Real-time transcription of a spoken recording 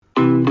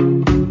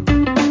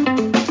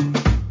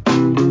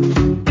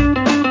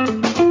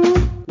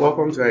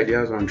Welcome to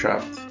Ideas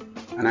Untrapped,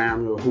 and I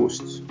am your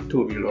host,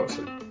 Toby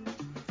Lawson.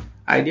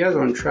 Ideas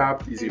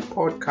Untrapped is a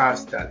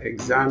podcast that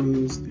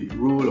examines the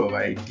role of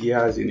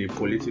ideas in a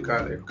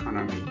political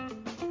economy.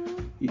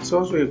 It's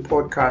also a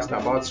podcast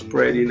about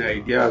spreading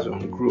ideas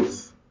on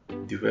growth,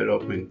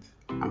 development,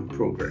 and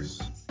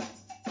progress.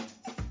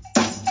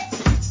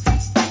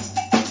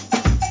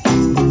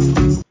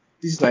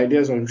 This is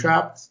Ideas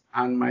Untrapped,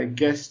 and my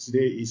guest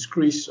today is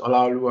Chris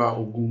Olaoluwa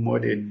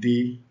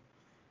Ogunmodede.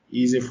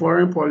 He is a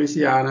foreign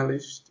policy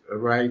analyst, a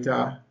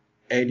writer,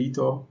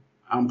 editor,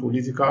 and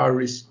political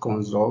risk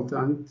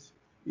consultant.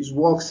 His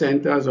work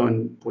centers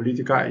on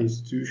political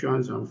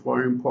institutions and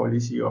foreign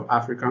policy of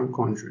African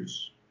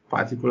countries,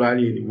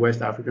 particularly in the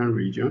West African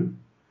region,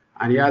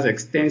 and he has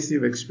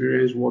extensive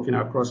experience working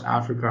across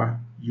Africa,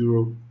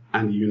 Europe,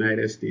 and the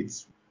United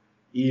States.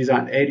 He is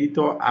an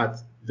editor at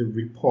The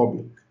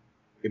Republic,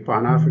 a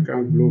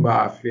Pan-African global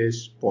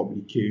affairs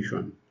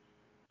publication.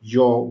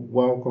 You're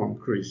welcome,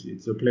 Chris.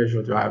 It's a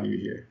pleasure to have you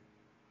here.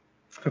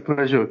 A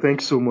pleasure.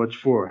 Thanks so much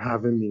for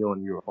having me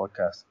on your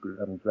podcast.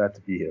 I'm glad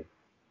to be here.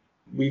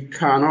 We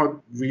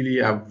cannot really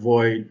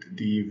avoid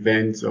the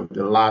events of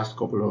the last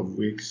couple of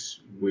weeks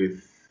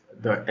with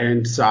the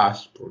End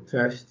SARS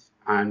protests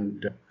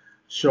and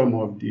some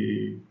of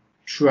the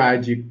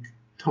tragic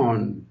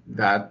turn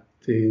that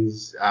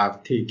things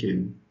have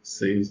taken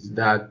since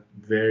that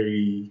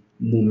very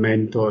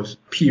momentous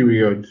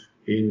period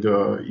in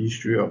the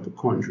history of the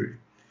country.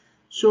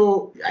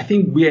 So I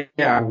think where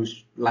I would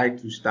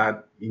like to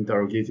start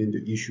interrogating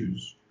the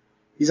issues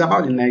is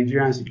about the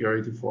Nigerian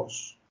security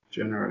force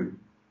generally,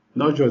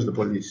 not just the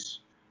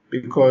police,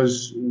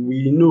 because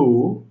we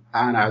know,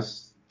 and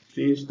as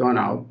things turn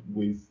out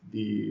with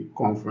the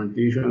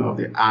confrontation of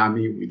the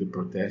army with the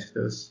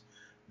protesters,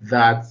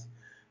 that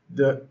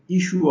the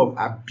issue of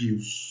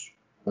abuse,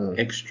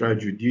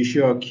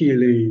 extrajudicial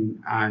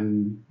killing,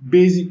 and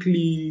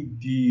basically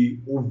the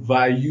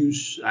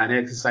overuse and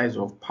exercise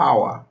of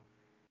power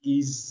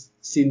is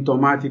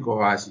symptomatic of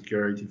our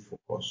security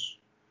force.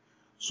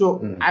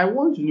 So I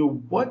want to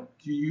know, what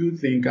do you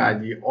think are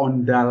the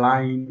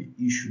underlying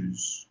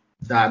issues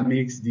that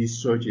makes this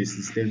such a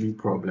systemic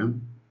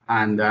problem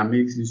and that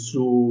makes it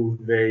so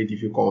very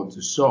difficult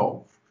to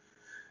solve?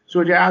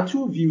 So there are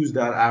two views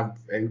that I've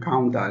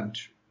encountered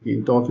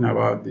in talking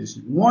about this.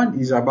 One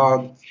is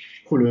about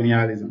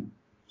colonialism.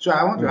 So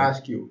I want to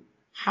ask you,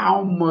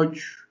 how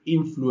much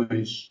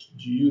influence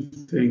do you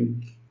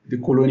think the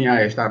colonial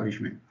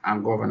establishment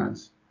and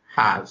governance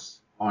has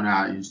on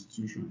our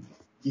institutions?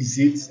 Is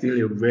it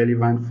still a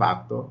relevant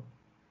factor?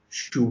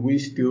 Should we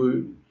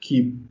still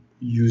keep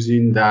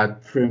using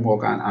that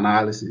framework and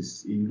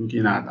analysis in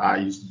looking at our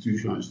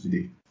institutions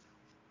today?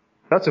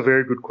 That's a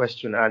very good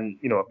question, and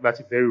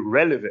that's a very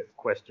relevant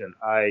question.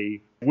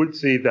 I would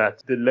say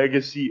that the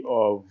legacy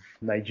of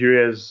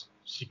Nigeria's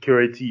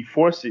security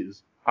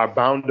forces are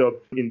bound up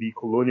in the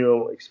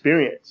colonial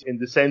experience, in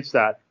the sense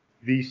that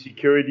the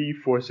security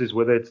forces,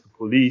 whether it's the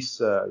police,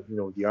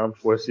 the armed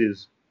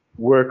forces,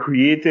 were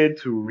created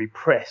to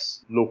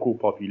repress local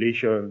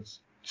populations,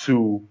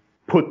 to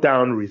put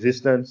down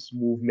resistance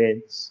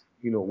movements,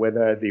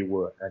 whether they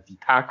were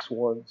anti-tax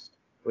ones,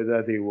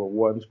 whether they were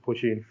ones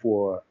pushing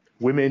for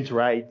women's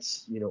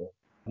rights,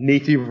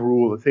 native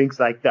rule,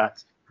 things like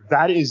that.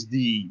 That is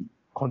the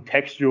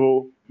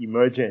contextual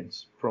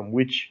emergence from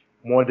which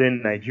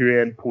modern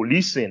Nigerian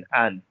policing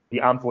and the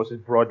armed forces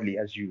broadly,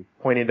 as you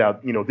pointed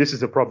out, this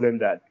is a problem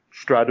that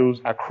straddles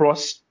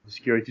across the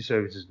security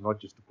services, not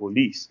just the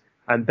police.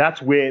 And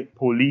that's where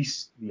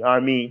police, the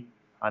army,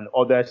 and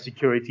other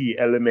security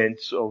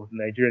elements of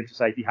Nigerian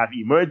society have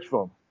emerged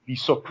from. The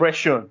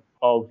suppression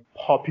of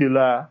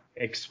popular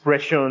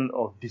expression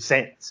of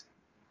dissent.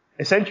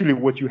 Essentially,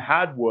 what you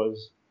had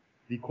was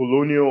the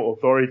colonial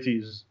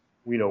authorities,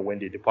 when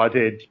they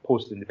departed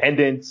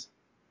post-independence,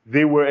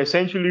 they were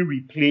essentially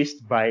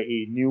replaced by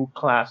a new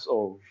class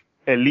of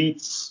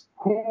elites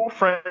who,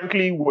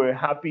 frankly, were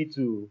happy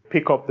to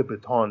pick up the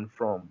baton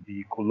from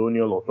the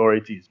colonial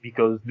authorities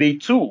because they,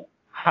 too,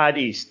 had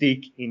a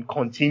stake in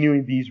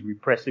continuing these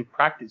repressive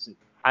practices.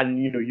 And,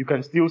 you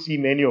can still see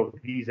many of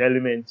these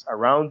elements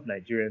around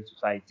Nigerian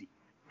society.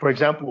 For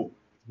example,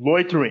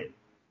 loitering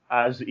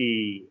as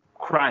a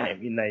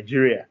crime in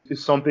Nigeria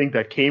is something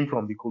that came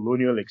from the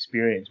colonial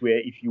experience, where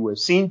if you were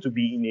seen to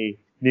be in a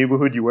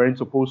neighborhood you weren't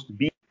supposed to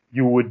be,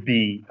 you would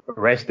be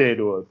arrested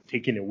or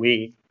taken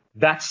away.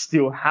 That's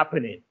still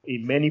happening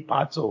in many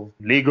parts of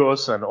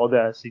Lagos and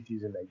other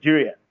cities in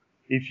Nigeria.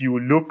 If you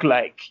look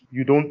like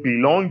you don't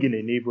belong in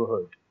a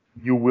neighborhood,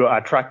 you will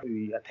attract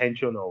the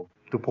attention of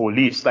the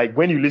police. Like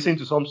when you listen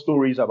to some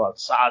stories about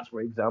SARS,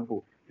 for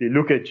example, they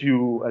look at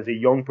you as a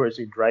young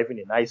person driving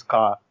a nice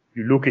car.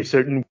 You look a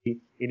certain way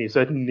in a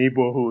certain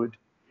neighborhood.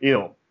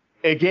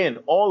 Again,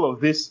 all of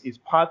this is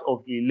part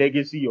of a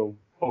legacy of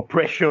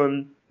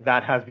oppression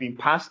that has been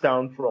passed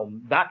down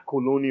from that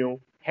colonial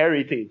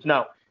heritage.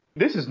 Now,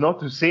 this is not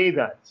to say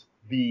that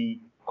the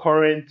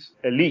current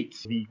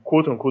elites, the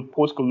quote-unquote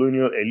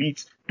post-colonial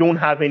elites, don't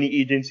have any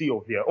agency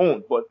of their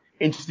own, but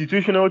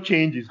institutional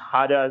change is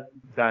harder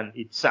than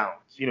it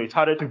sounds. It's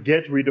harder to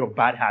get rid of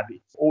bad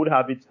habits. Old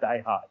habits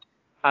die hard.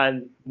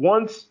 And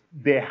once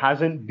there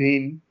hasn't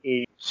been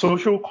a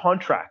social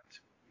contract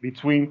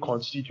between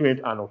constituent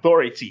and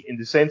authority, in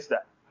the sense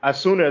that as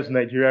soon as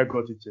Nigeria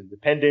got its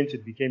independence,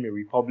 it became a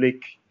republic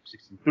in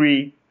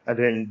 63, and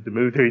then the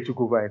military took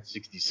over in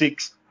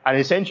 66. And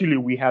essentially,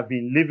 we have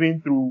been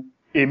living through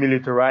a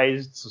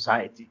militarized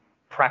society,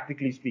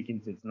 practically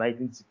speaking, since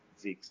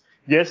 1966.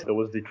 Yes, there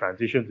was the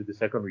transition to the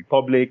Second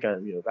Republic,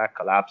 and that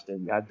collapsed,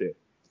 and we had the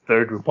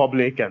Third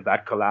Republic, and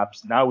that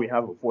collapsed. Now we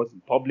have a Fourth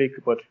Republic,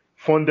 but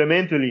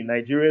fundamentally,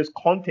 Nigeria's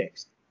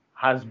context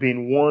has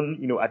been one,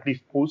 at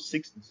least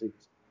post-66,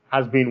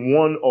 has been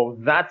one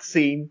of that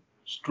same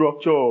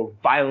structure of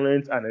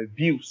violence and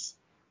abuse.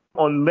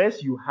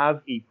 Unless you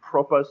have a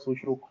proper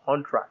social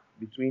contract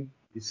between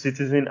the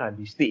citizen and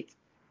the state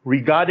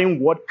regarding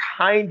what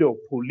kind of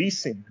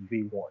policing do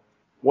they want,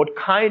 what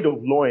kind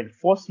of law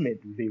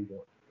enforcement do they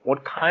want,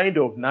 what kind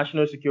of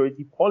national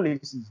security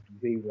policies do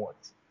they want.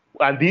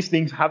 And these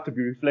things have to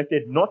be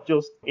reflected not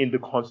just in the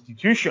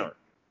Constitution,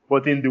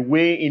 but in the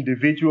way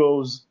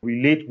individuals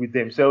relate with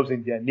themselves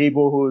in their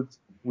neighborhoods,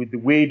 with the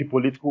way the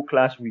political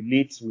class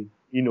relates with,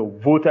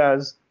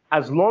 voters.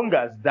 As long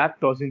as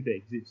that doesn't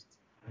exist,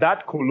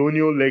 that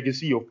colonial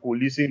legacy of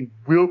policing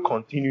will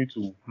continue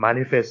to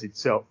manifest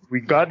itself,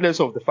 regardless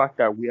of the fact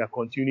that we are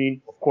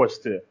continuing, of course,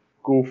 to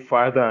go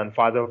farther and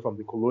farther from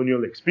the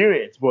colonial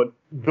experience. But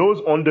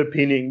those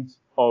underpinnings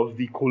of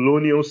the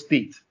colonial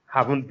state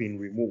haven't been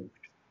removed.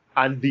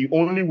 And the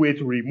only way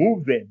to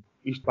remove them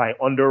is by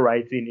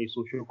underwriting a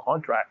social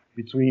contract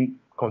between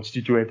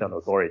constituent and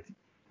authority.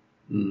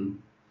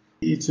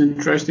 It's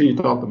interesting you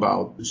talked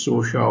about the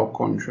social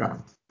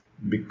contract,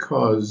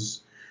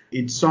 because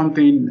it's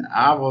something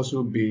I've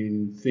also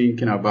been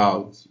thinking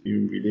about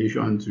in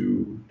relation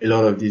to a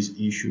lot of these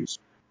issues.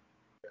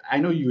 I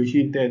know you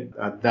hinted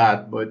at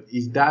that, but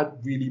is that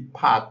really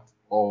part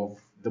of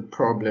the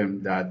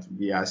problem that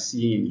we are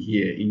seeing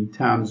here in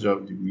terms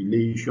of the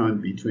relation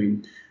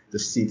between the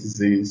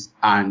citizens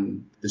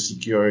and the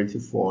security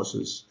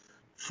forces?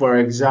 For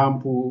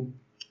example,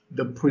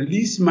 the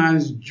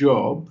policeman's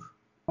job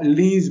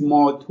leans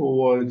more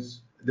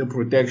towards the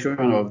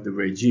protection of the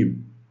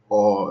regime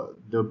or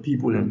the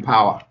people in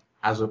power,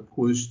 as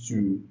opposed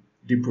to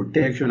the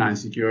protection and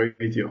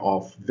security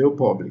of the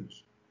public.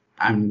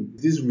 And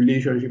this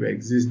relationship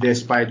exists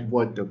despite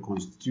what the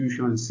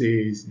Constitution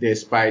says,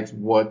 despite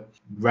what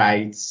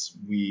rights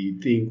we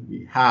think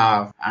we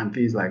have, and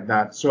things like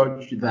that,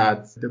 such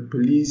that the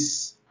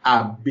police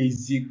are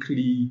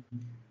basically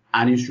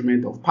an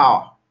instrument of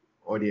power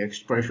or the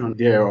expression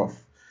thereof.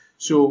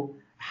 So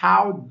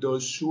how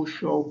does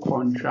social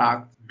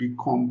contract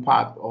become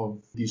part of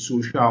the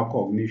social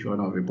cognition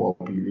of a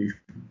population?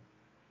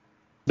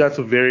 That's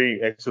a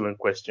very excellent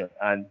question.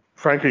 And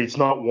frankly, it's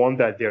not one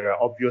that there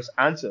are obvious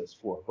answers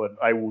for, but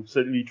I will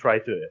certainly try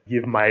to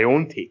give my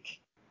own take.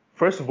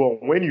 First of all,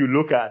 when you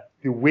look at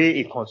the way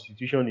a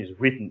constitution is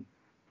written,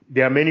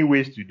 there are many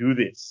ways to do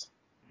this.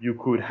 You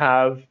could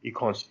have a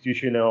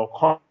constitutional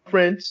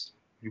conference,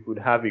 you could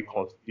have a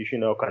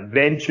constitutional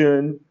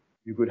convention,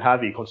 you could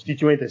have a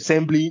constituent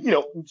assembly.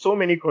 So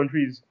many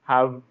countries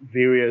have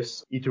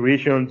various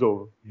iterations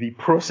of the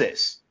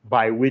process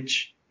by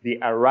which they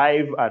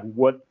arrive at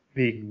what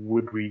they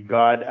would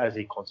regard as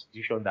a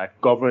constitution that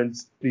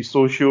governs the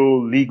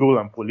social, legal,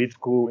 and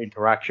political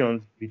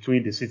interactions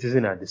between the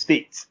citizen and the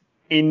state.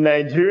 In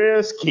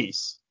Nigeria's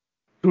case,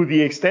 to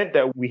the extent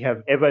that we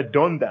have ever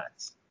done that,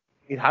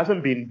 it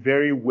hasn't been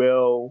very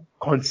well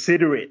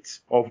considerate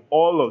of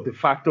all of the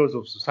factors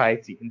of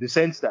society, in the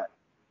sense that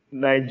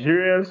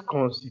Nigeria's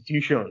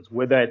constitutions,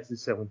 whether it's the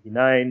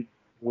 79,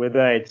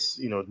 whether it's,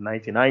 the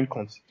 99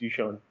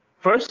 constitution,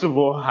 first of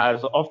all,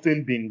 has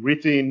often been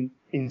written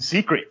in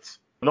secret.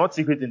 Not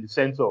secret in the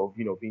sense of,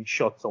 being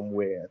shot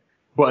somewhere,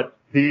 but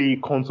the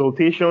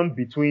consultation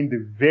between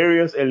the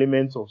various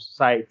elements of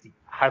society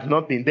has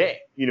not been there.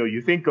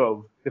 You think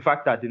of the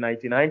fact that the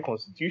 99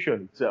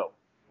 constitution itself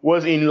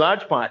was in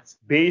large part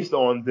based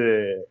on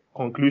the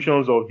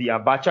conclusions of the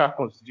Abacha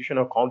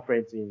Constitutional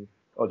Conference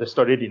they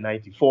started in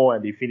 94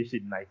 and they finished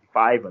it in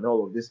 95 and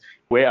all of this,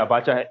 where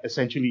Abacha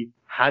essentially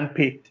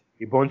handpicked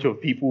a bunch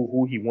of people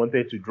who he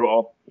wanted to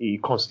draw up a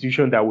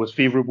constitution that was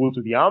favorable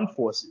to the armed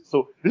forces.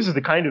 So this is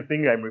the kind of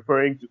thing I'm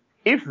referring to.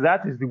 If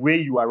that is the way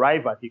you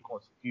arrive at a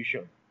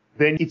constitution,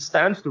 then it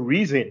stands to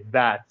reason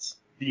that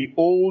the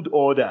old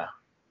order,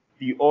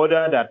 the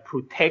order that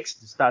protects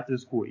the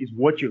status quo, is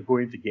what you're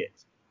going to get.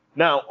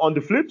 Now, on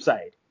the flip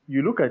side,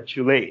 you look at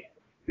Chile.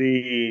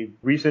 They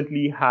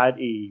recently had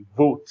a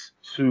vote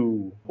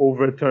to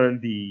overturn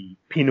the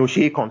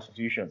Pinochet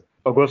constitution.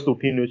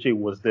 Augusto Pinochet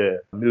was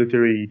the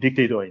military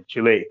dictator in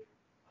Chile.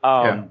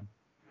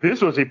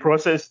 This was a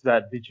process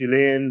that the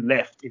Chilean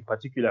left, in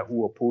particular,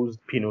 who opposed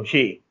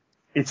Pinochet.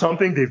 It's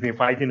something they've been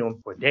fighting on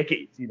for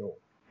decades.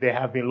 There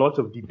have been lots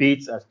of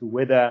debates as to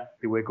whether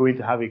they were going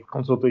to have a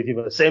consultative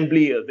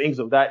assembly or things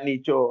of that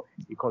nature,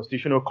 a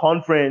constitutional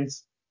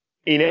conference.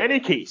 In any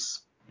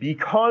case,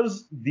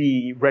 because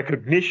the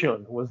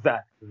recognition was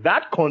that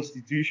that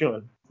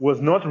constitution was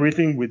not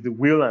written with the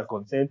will and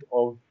consent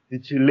of the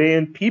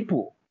Chilean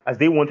people, as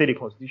they wanted a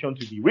constitution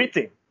to be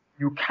written.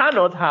 You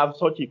cannot have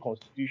such a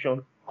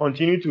constitution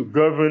continue to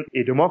govern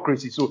a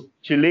democracy. So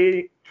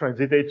Chile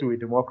transited to a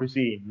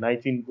democracy in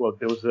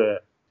there was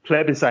a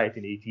plebiscite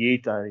in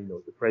 88, and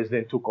the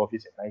president took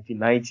office in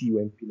 1990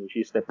 when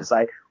Pinochet stepped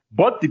aside.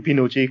 But the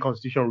Pinochet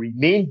constitution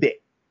remained there.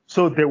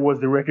 So there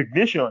was the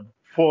recognition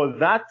for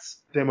that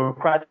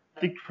democratic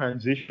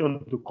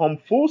transition to come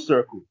full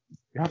circle.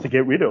 You have to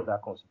get rid of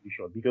that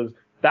constitution, because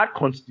that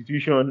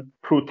constitution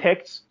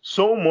protects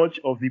so much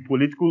of the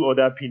political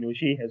order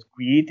Pinochet has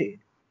created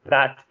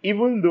that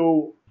even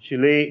though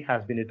Chile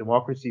has been a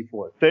democracy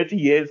for 30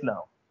 years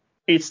now,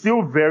 it's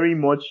still very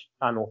much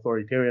an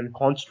authoritarian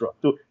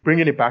construct. So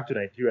bringing it back to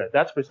Nigeria,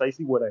 that's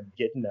precisely what I'm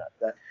getting at.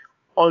 That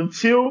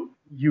until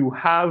you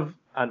have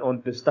an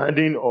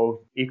understanding of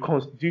a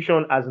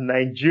constitution as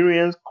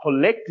Nigerians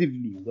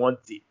collectively want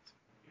it,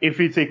 if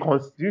it's a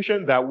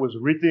constitution that was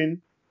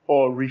written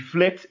or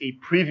reflects a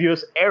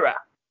previous era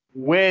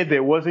where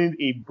there wasn't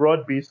a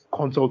broad-based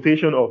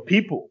consultation of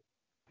people,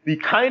 the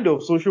kind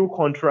of social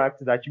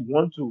contract that you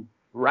want to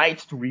write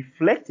to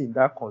reflect in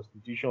that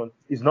constitution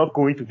is not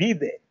going to be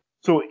there.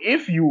 So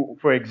if you,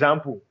 for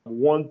example,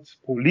 want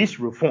police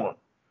reform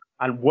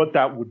and what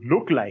that would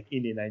look like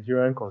in a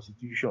Nigerian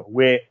constitution,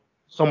 where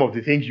some of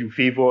the things you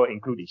favor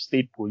include a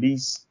state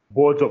police,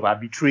 boards of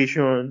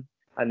arbitration,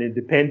 an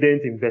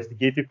independent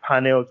investigative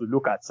panel to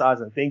look at SARS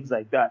and things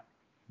like that,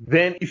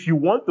 then if you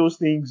want those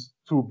things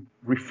to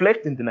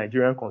reflect in the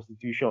Nigerian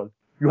constitution,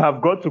 you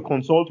have got to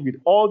consult with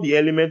all the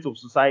elements of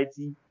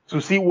society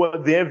to see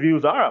what their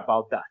views are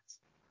about that.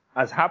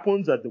 As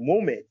happens at the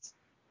moment,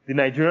 the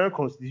Nigerian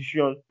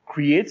constitution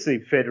creates a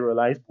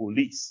federalized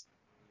police.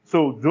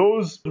 So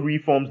those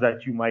reforms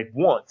that you might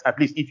want, at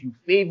least if you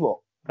favor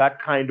that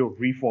kind of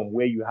reform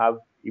where you have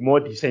a more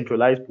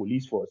decentralized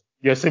police force,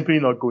 you're simply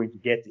not going to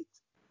get it.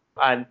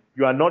 And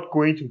you are not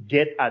going to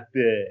get at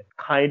the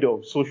kind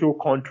of social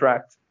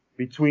contract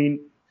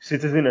between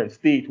citizen and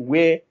state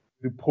where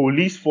the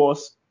police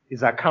force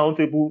is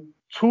accountable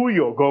to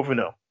your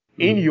governor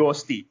in your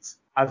state,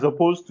 as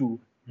opposed to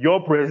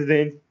your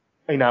president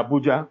in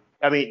Abuja.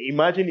 I mean,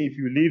 imagine if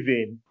you live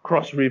in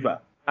Cross River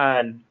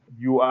and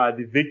you are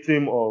the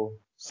victim of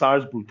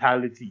SARS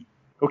brutality.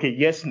 Okay,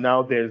 yes,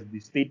 now there's the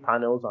state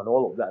panels and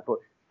all of that, but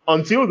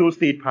until those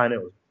state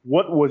panels,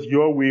 what was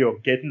your way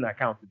of getting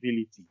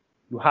accountability?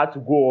 You had to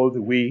go all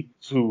the way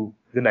to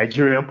the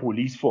Nigerian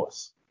police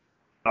force.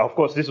 Now, of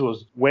course, this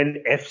was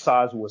when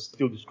FSARS was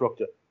still the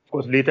structure. Of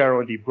course, later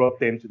on, they brought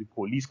them to the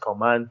police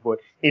command. But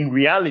in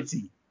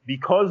reality,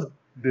 because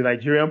the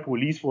Nigerian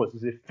police force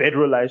is a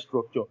federalized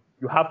structure,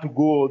 you have to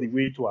go all the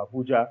way to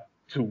Abuja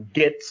to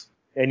get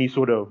any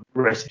sort of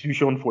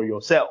restitution for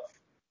yourself.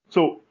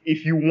 So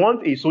if you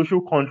want a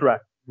social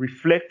contract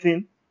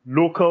reflecting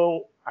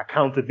local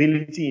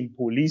accountability in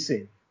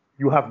policing,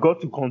 you have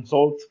got to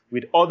consult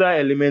with other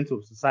elements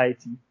of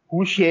society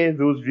who share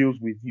those views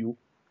with you.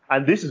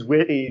 And this is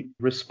where a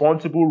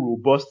responsible,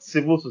 robust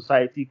civil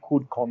society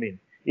could come in.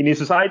 In a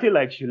society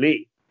like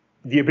Chile,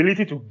 the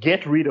ability to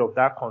get rid of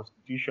that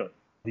constitution,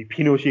 the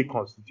Pinochet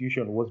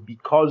constitution, was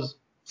because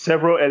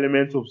several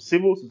elements of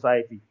civil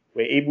society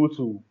were able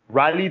to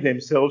rally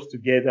themselves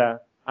together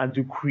and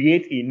to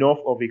create enough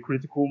of a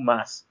critical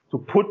mass to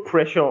put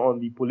pressure on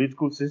the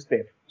political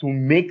system to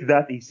make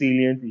that a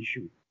salient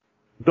issue.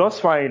 Thus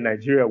far in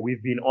Nigeria,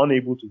 we've been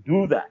unable to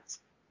do that.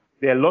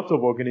 There are lots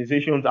of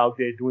organizations out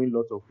there doing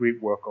lots of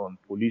great work on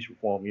police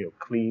reform,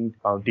 Clean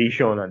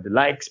Foundation and the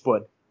likes,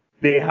 but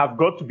there have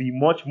got to be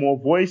much more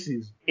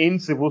voices in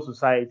civil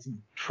society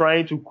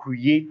trying to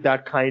create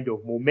that kind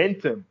of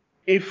momentum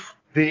if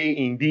they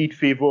indeed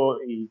favor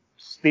a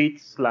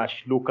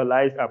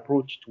state/localized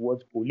approach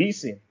towards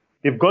policing.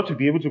 They've got to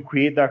be able to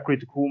create that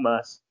critical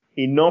mass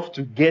enough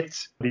to get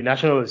the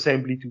National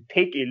Assembly to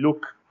take a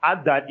look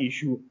at that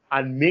issue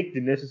and make the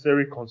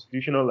necessary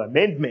constitutional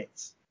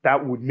amendments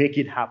that would make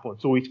it happen.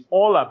 So it's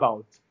all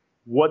about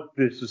what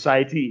the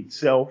society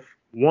itself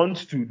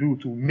wants to do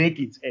to make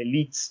its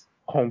elites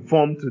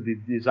conform to the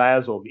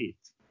desires of it.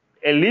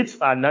 Elites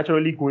are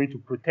naturally going to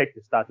protect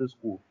the status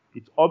quo.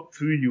 It's up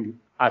to you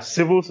as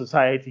civil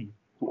society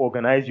to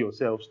organize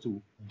yourselves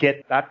to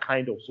get that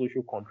kind of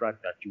social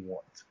contract that you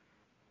want.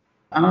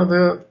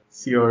 Another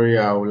theory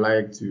I would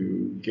like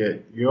to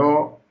get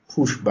your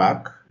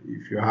pushback,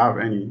 if you have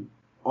any,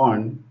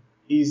 on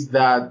is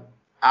that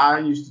our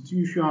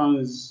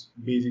institutions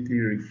basically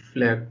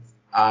reflect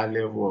our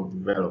level of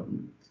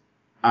development,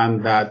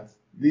 and that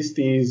these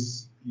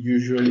things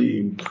usually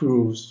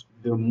improves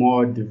the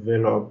more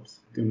developed,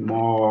 the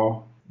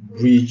more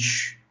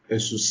rich a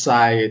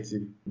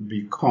society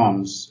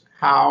becomes.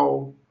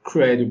 How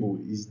credible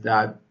is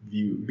that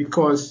view?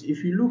 Because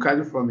if you look at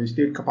it from a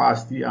state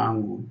capacity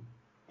angle,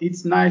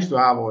 it's nice to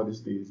have all these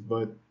things,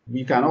 but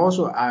we can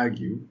also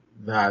argue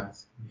that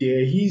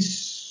there is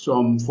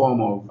some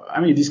form of,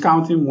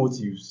 discounting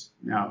motives.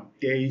 Now,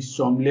 there is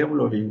some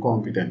level of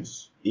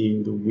incompetence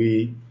in the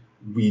way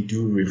we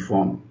do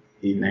reform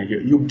in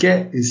Nigeria. You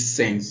get a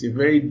sense, a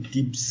very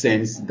deep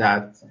sense,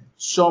 that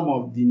some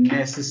of the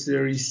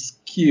necessary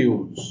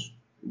skills,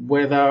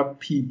 whether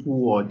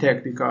people or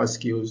technical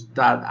skills,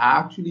 that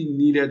are actually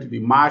needed to be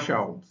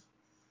marshaled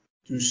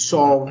to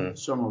solve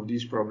some of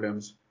these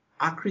problems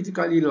are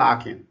critically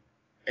lacking,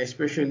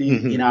 especially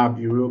in our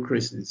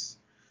bureaucracies.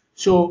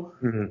 So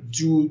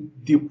do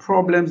the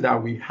problems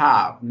that we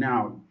have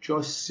now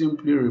just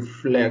simply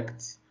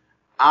reflect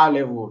our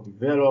level of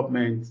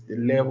development, the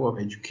level of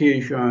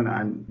education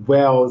and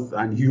wealth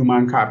and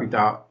human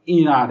capital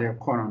in our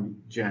economy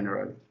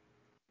generally?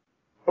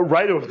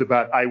 Right off the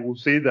bat, I will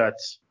say that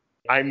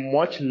I'm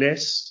much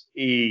less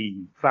a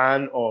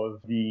fan of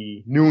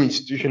the new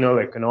institutional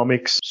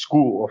economics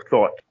school of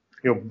thought.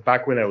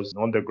 Back when I was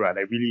an undergrad,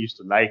 I really used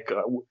to like,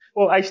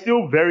 I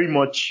still very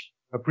much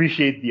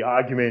appreciate the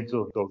arguments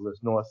of Douglas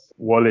North,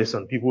 Wallace,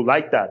 and people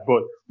like that.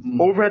 But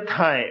over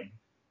time,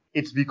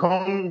 it's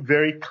become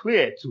very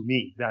clear to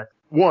me that,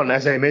 one,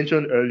 as I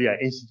mentioned earlier,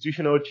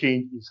 institutional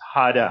change is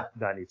harder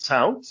than it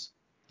sounds.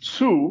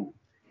 Two,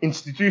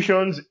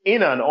 institutions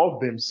in and of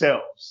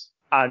themselves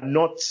are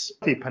not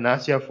a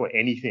panacea for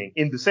anything,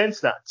 in the sense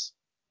that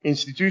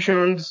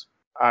institutions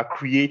are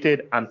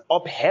created and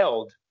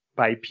upheld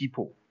by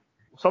people.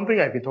 Something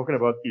I've been talking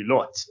about a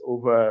lot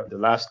over the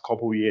last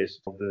couple of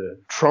years of the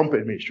Trump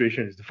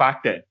administration is the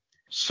fact that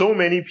so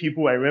many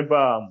people, I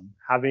remember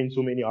having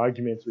so many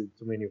arguments with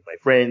so many of my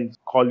friends,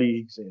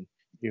 colleagues, and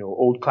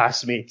old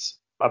classmates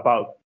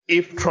about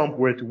if Trump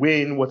were to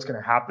win, what's going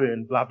to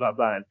happen, blah, blah,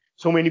 blah. And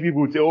so many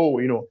people would say,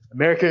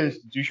 American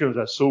institutions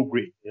are so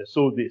great. They're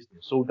so this,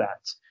 they're so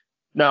that.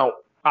 Now,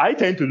 I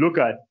tend to look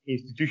at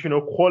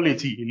institutional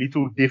quality a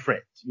little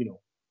different.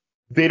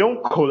 They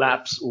don't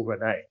collapse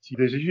overnight.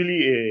 There's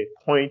usually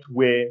a point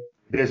where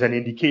there's an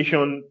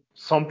indication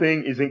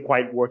something isn't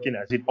quite working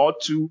as it ought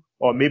to,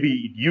 or maybe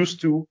it used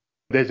to.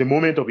 There's a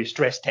moment of a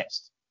stress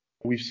test.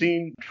 We've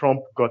seen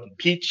Trump got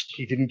impeached.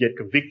 He didn't get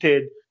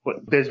convicted, but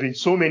there's been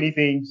so many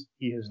things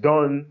he has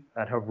done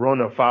that have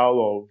run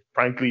afoul of,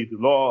 frankly, the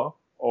law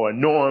or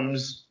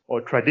norms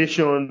or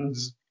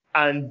traditions.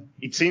 And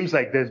it seems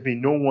like there's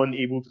been no one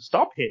able to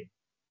stop him.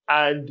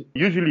 And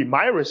usually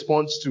my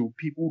response to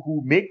people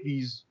who make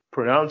these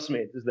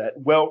pronouncements is that,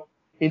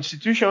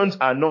 institutions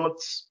are not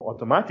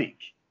automatic.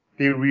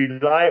 They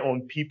rely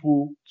on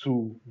people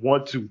to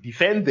want to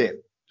defend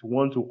them, to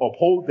want to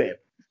uphold them.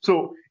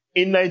 So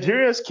in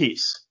Nigeria's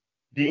case,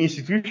 the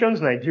institutions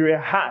Nigeria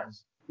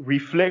has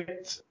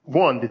reflect,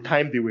 one, the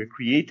time they were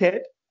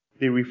created,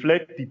 they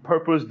reflect the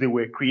purpose they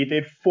were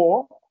created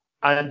for,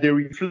 and they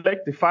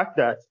reflect the fact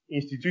that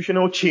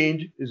institutional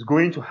change is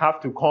going to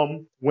have to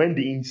come when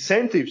the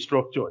incentive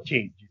structure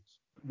changes.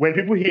 When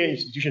people hear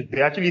institutions,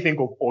 they actually think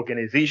of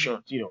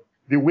organizations,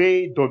 the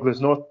way Douglas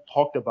North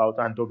talked about,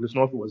 and Douglas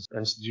North was an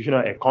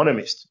institutional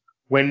economist.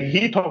 When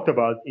he talked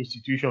about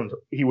institutions,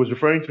 he was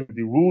referring to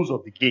the rules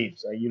of the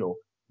games,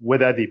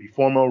 whether they be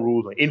formal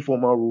rules or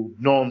informal rules,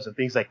 norms and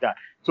things like that.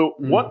 So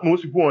what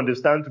most people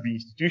understand to be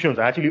institutions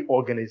are actually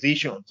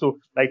organizations. So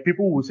like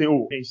people will say,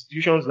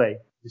 institutions like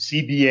the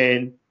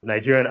CBN,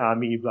 Nigerian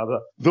Army, blah, blah,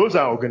 those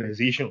are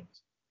organizations.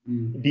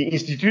 The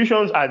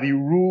institutions are the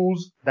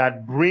rules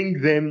that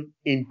bring them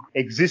in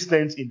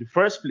existence in the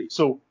first place.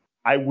 So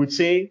I would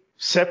say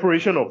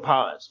separation of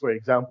powers, for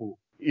example,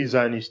 is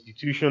an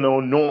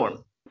institutional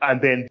norm.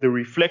 And then the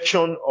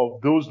reflection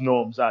of those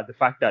norms are the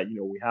fact that,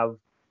 we have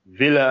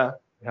VILA,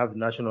 we have the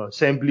National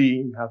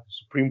Assembly, we have the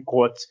Supreme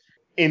Court.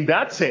 In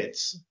that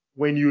sense,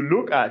 when you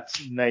look at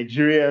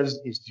Nigeria's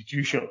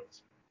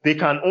institutions, they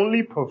can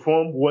only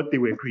perform what they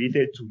were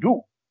created to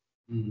do.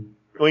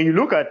 When you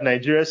look at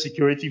Nigeria's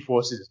security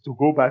forces, to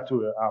go back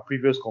to our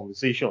previous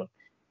conversation,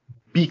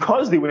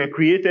 because they were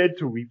created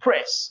to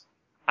repress,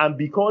 and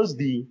because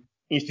the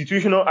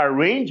institutional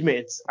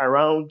arrangements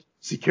around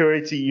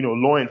security,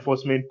 law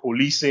enforcement,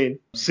 policing,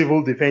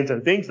 civil defense,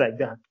 and things like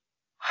that,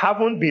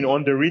 haven't been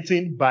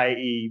underwritten by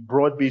a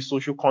broad-based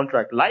social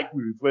contract like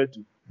we refer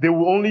to, they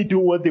will only do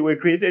what they were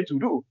created to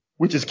do,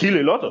 which is kill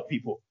a lot of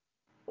people.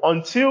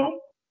 Until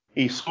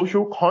a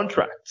social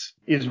contract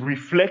is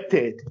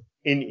reflected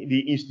in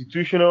the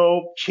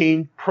institutional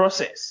change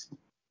process,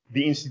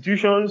 the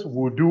institutions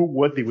will do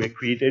what they were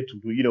created to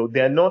do.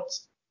 They're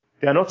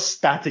not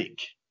static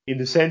in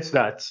the sense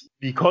that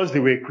because they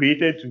were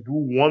created to do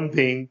one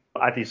thing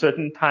at a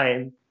certain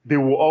time, they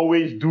will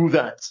always do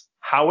that.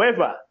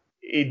 However,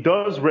 it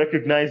does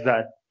recognize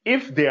that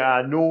if there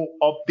are no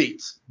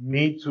updates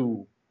made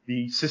to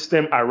the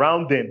system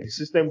around them, the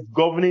system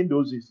governing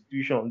those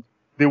institutions,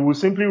 they will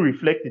simply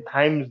reflect the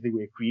times they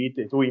were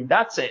created. So in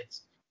that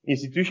sense,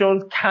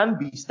 institutions can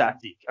be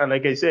static. And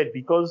like I said,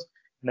 because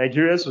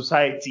Nigerian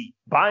society,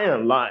 by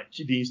and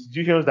large, the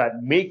institutions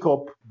that make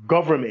up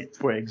government,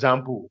 for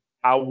example,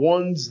 are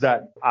ones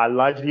that are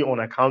largely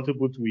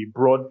unaccountable to a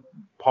broad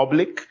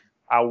public,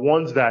 are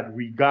ones that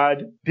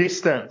regard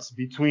distance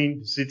between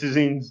the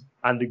citizens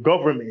and the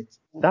government.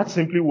 That's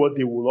simply what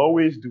they will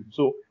always do.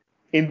 So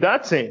in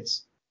that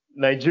sense,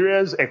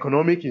 Nigeria's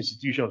economic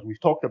institutions, we've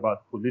talked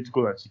about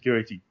political and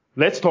security.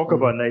 Let's talk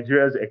about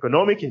Nigeria's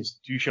economic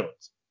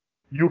institutions.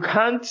 You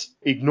can't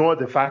ignore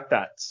the fact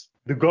that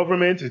the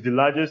government is the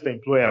largest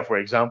employer, for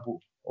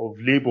example, of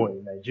labor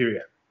in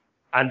Nigeria.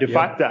 And the Yeah.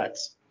 fact that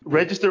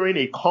registering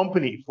a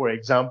company, for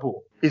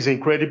example, is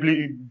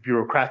incredibly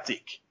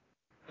bureaucratic.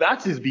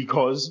 That is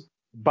because,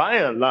 by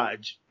and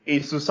large, a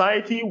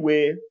society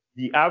where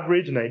the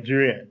average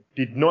Nigerian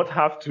did not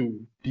have to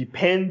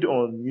depend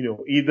on,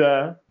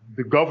 either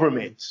the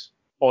government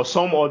or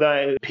some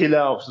other pillar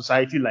of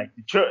society like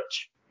the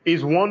church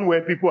is one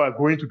where people are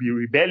going to be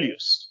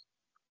rebellious.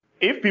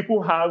 If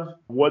people have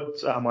what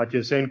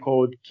Amartya Sen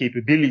called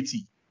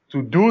capability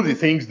to do the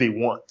things they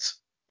want,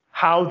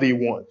 how they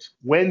want,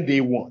 when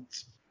they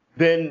want,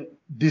 then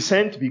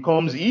dissent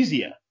becomes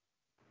easier.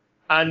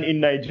 And in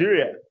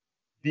Nigeria,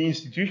 the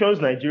institutions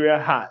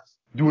Nigeria has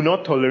do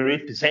not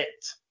tolerate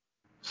dissent.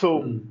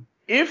 So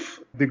if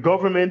the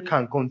government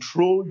can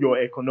control your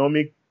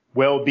economic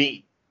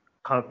well-being,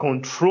 can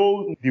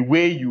control the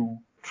way you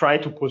try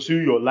to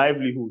pursue your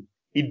livelihood,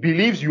 it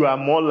believes you are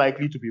more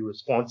likely to be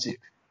responsive.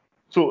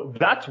 So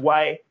that's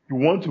why you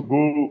want to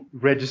go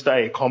register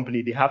a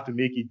company. They have to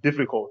make it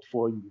difficult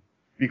for you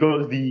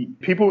because the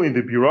people in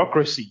the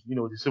bureaucracy,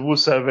 the civil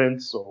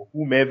servants or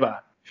whomever,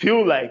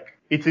 feel like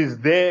it is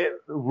their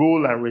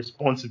role and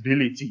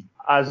responsibility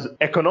as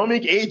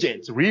economic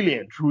agents, really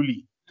and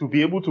truly, to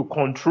be able to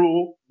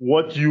control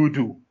what you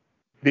do.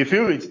 They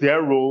feel it's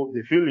their role,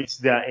 they feel it's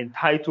their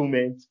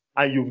entitlement,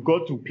 and you've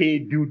got to pay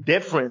due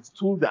deference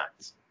to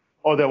that.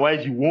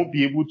 Otherwise, you won't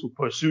be able to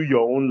pursue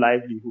your own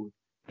livelihood.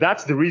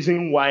 That's the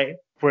reason why,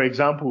 for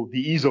example, the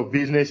ease of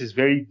business is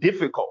very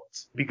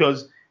difficult,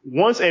 because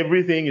once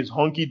everything is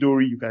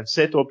hunky-dory, you can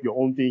set up your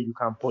own thing, you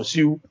can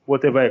pursue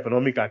whatever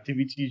economic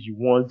activities you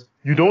want.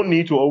 You don't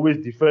need to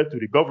always defer to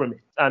the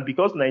government. And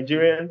because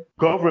Nigerian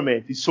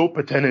government is so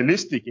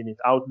paternalistic in its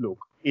outlook,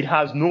 it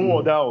has no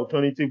other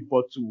alternative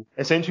but to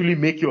essentially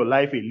make your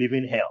life a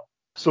living hell.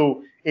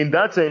 So in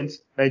that sense,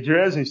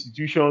 Nigeria's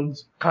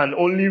institutions can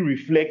only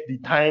reflect the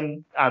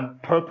time and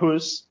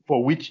purpose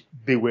for which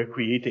they were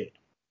created.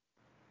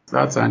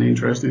 That's an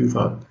interesting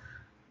thought.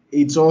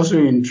 It's also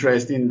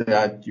interesting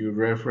that you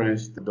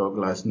referenced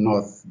Douglass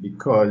North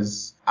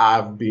because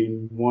I've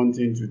been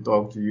wanting to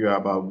talk to you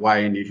about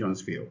Why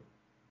Nations Fail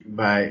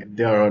by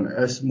Darren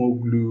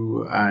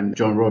Acemoglu and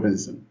John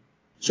Robinson.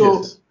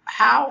 So yes.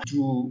 How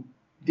do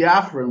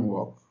their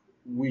framework,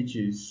 which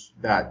is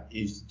that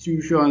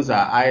institutions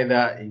are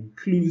either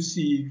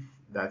inclusive,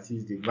 that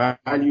is the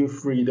value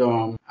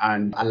freedom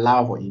and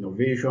allow for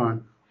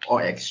innovation,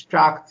 or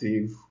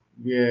extractive,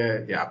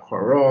 where they are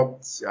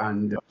corrupt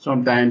and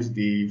sometimes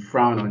they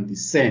frown on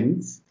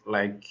dissent,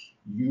 like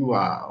you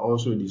are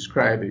also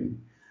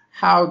describing.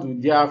 How do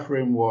their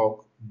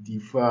framework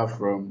differ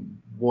from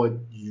what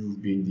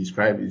you've been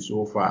describing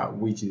so far,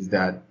 which is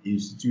that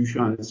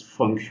institutions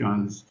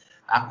functions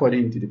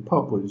according to the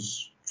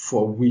purpose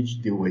for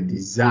which they were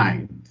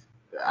designed?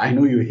 I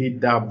know you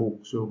hate that book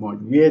so much.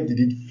 Where did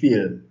it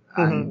fail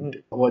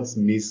and what's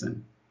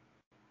missing?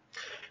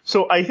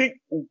 So I think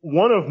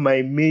one of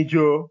my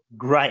major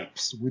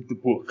gripes with the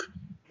book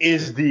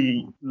is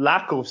the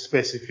lack of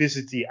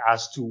specificity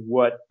as to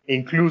what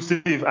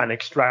inclusive and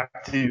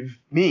extractive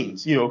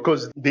means,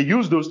 because they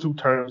use those two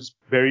terms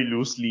very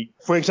loosely.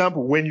 For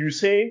example, when you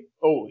say,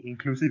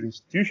 inclusive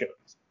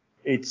institutions,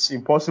 it's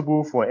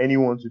impossible for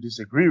anyone to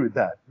disagree with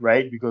that,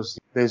 right? Because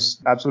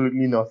there's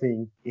absolutely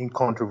nothing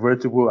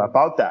incontrovertible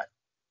about that.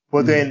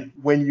 But then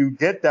when you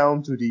get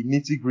down to the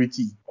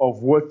nitty-gritty of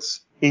what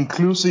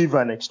inclusive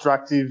and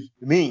extractive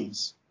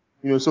means,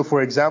 so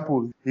for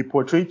example, they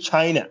portray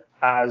China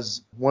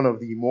as one of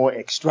the more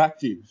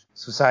extractive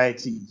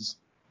societies.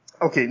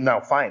 Okay, now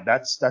fine,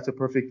 that's a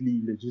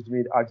perfectly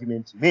legitimate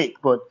argument to make,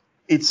 but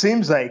it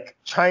seems like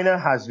China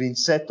has been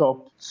set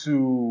up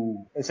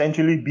to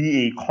essentially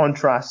be a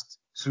contrast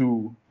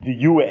to the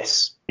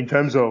US in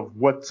terms of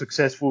what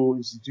successful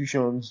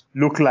institutions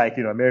look like,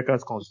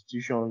 America's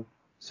constitution,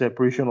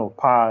 separation of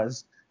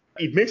powers.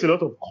 It makes a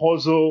lot of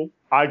causal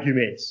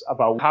arguments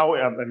about how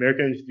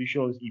American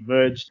institutions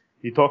emerged.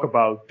 They talk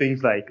about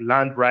things like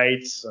land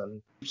rights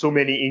and so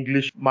many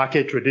English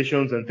market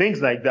traditions and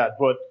things like that.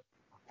 But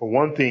for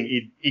one thing,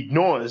 it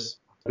ignores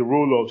the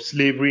role of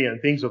slavery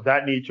and things of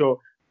that nature.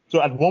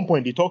 So at one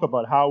point, they talk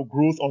about how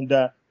growth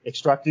under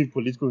extractive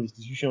political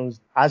institutions,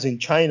 as in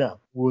China,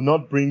 will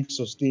not bring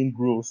sustained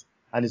growth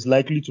and is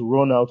likely to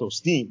run out of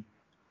steam.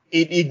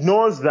 It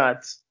ignores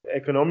that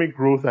economic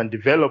growth and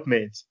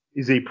development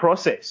is a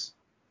process,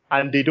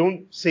 and they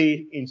don't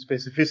say in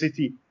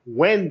specificity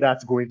when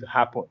that's going to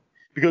happen.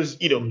 Because,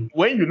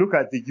 when you look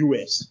at the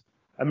US,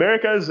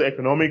 America's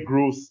economic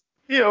growth,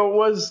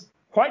 was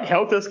quite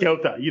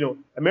helter-skelter.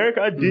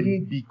 America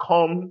didn't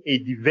become a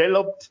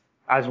developed,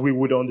 as we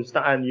would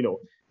understand,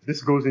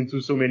 this goes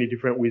into so many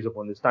different ways of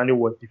understanding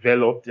what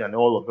developed and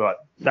all of that.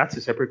 That's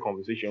a separate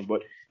conversation.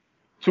 But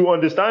to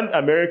understand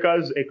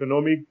America's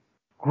economic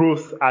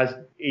growth as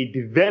a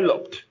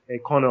developed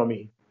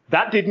economy,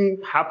 that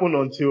didn't happen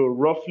until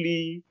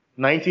roughly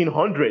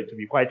 1900, to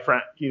be quite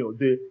frank.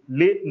 The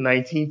late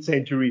 19th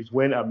century is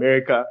when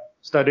America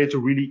started to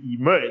really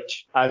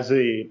emerge as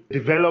a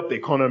developed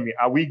economy.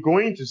 Are we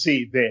going to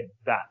say then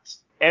that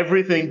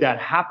everything that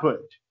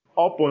happened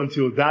up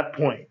until that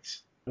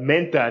point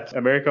meant that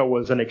America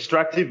was an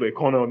extractive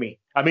economy.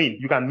 I mean,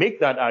 you can make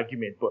that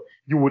argument, but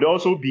you would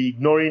also be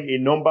ignoring a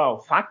number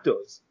of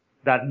factors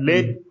that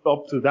led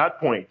up to that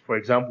point. For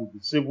example, the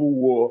Civil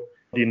War,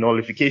 the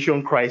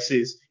nullification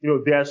crisis.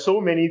 There are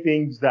so many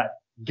things that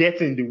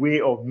get in the way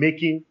of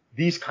making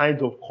these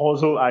kinds of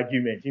causal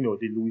arguments,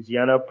 the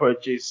Louisiana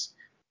Purchase.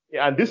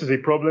 And this is a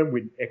problem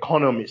with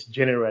economists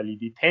generally.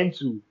 They tend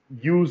to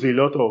use a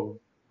lot of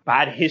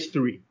bad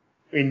history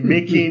in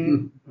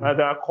making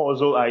other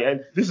causal,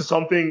 and this is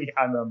something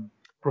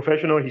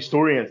professional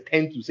historians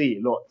tend to say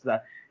a lot,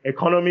 that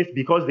economists,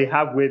 because they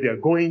have where they're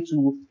going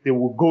to, they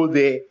will go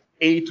there,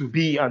 A to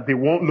B, and they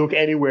won't look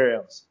anywhere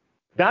else.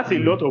 That's a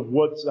lot of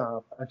what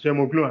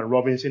Acemoglu and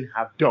Robinson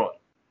have done.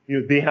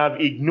 They have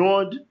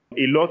ignored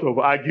a lot of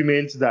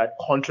arguments that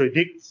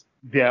contradict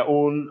their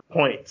own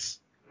points.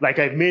 Like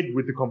I've made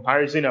with the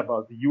comparison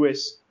about the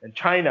US and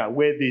China,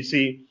 where they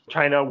say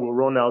China will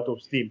run out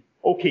of steam.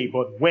 Okay,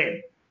 but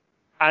when?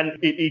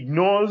 And it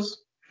ignores,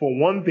 for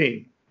one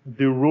thing,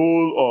 the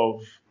role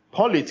of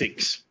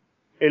politics.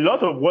 A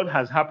lot of what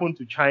has happened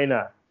to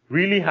China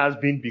really has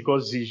been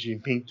because Xi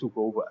Jinping took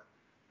over.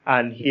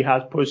 And he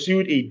has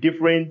pursued a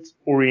different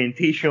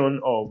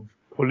orientation of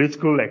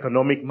political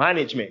economic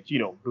management.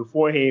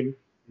 Before him,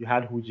 you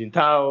had Hu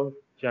Jintao,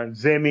 Jiang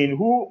Zemin,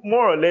 who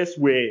more or less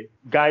were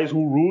guys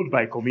who ruled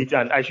by committee.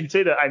 And I should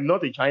say that I'm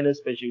not a China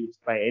specialist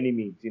by any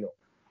means.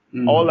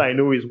 All I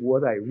know is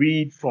what I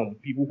read from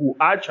people who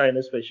are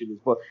China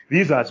specialists. But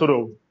these are sort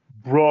of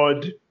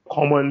broad,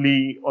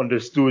 commonly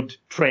understood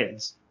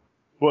trends.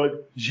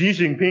 But Xi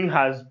Jinping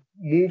has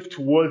moved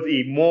towards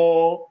a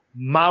more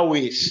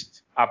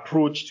Maoist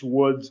approach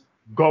towards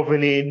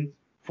governing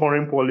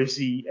foreign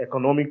policy,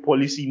 economic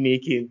policy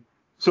making.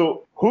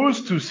 So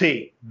who's to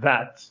say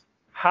that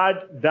had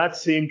that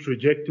same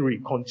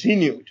trajectory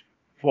continued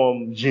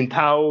from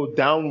Jintao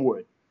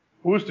downward,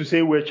 who's to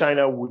say where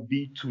China would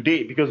be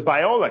today? Because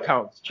by all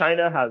accounts,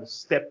 China has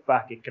stepped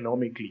back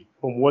economically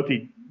from what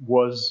it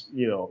was,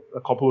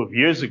 a couple of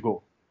years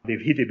ago.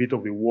 They've hit a bit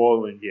of a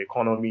wall in the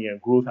economy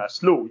and growth has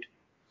slowed.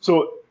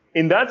 So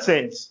in that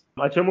sense,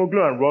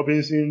 Acemoglu and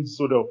Robinson's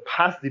sort of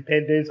past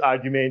dependence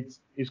argument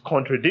is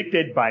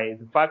contradicted by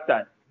the fact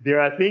that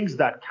there are things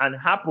that can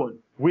happen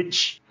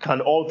which can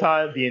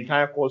alter the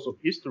entire course of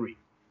history.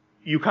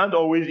 You can't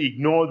always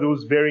ignore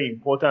those very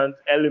important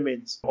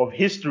elements of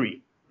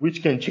history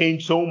which can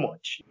change so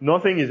much.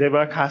 Nothing is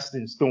ever cast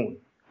in stone.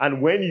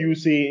 And when you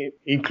say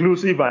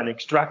inclusive and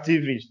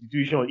extractive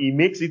institution, it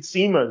makes it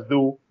seem as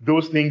though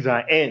those things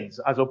are ends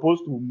as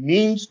opposed to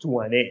means to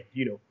an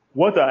end.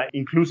 What are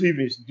inclusive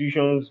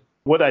institutions?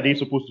 What are they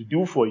supposed to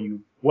do for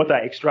you? What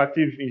are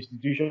extractive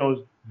institutions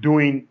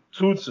doing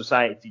to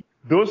society?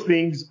 Those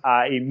things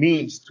are a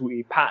means to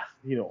a path.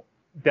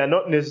 They're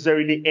not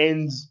necessarily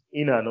ends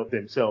in and of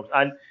themselves.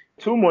 And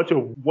too much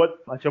of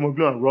what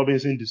Acemoglu and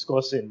Robinson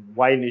discuss in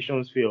Why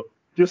Nations Fail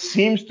just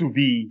seems to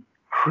be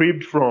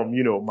cribbed from,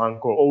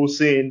 Manko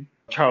Olsen,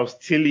 Charles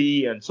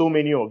Tilly, and so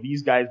many of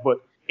these guys. But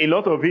a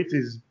lot of it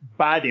is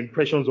bad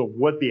impressions of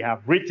what they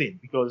have written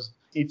because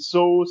it's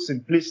so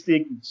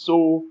simplistic.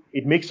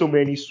 It makes so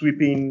many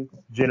sweeping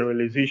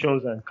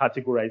generalizations and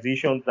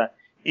categorizations that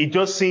it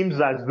just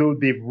seems as though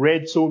they've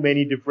read so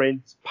many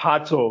different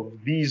parts of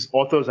these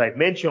authors I've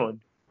mentioned,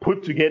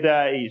 put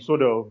together a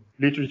sort of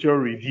literature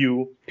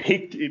review,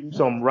 picked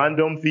some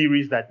random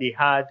theories that they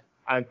had,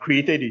 and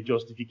created a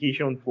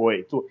justification for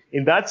it. So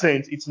in that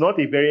sense, it's not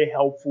a very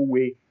helpful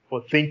way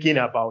for thinking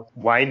about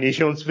why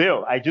nations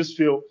fail. I just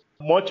feel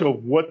much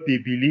of what they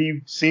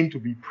believed seemed to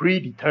be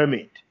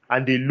predetermined,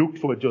 and they looked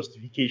for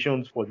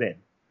justifications for them.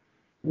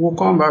 We'll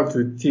come back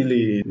to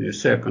Tilly in a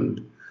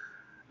second.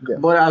 Yeah.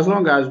 But as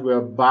long as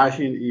we're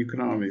bashing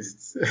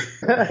economists,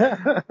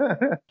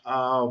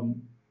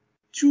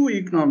 two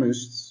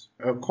economists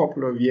a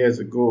couple of years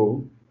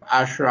ago,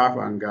 Ashraf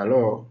and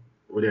Galor,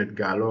 Oded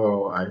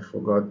Galor, I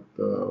forgot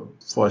the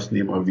first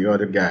name of the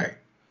other guy,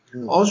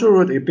 also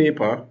wrote a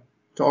paper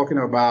talking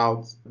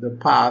about the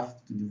path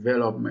to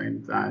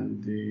development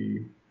and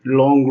the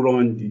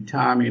long-run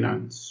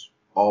determinants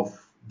of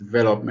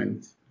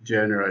development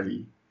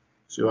generally.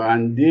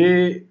 And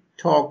they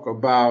talk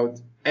about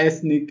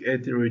ethnic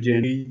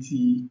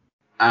heterogeneity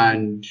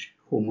and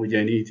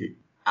homogeneity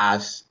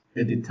as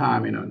a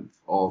determinant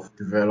of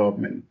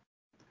development.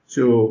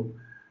 So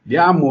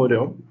their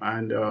model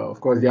and,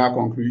 of course, their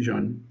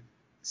conclusion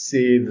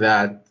say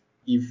that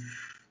if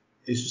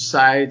a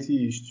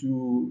society is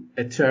too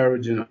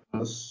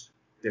heterogeneous,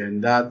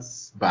 then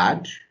that's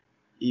bad.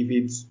 If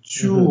it's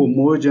too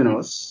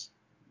homogeneous,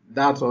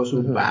 that's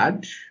also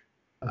bad.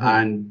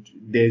 And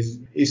there's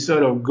a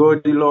sort of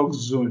Goldilocks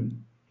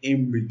zone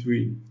in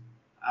between.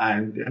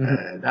 And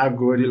that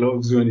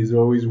Goldilocks zone is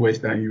always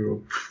Western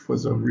Europe for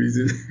some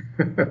reason.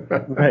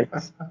 Right.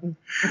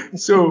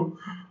 So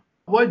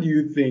what do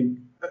you think?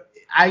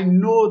 I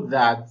know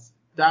that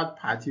that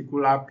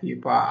particular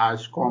paper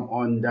has come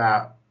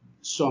under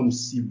some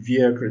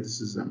severe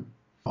criticism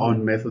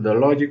on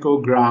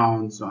methodological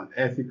grounds, on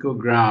ethical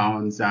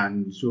grounds,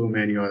 and so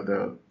many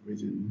other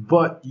written.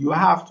 But you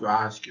have to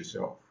ask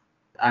yourself,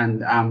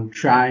 and I'm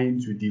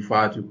trying to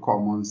defer to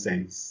common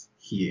sense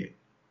here.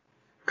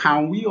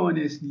 Can we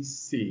honestly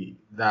say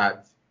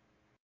that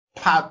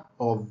part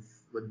of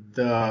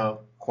the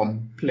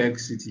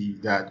complexity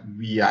that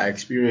we are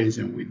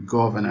experiencing with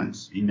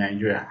governance in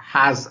Nigeria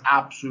has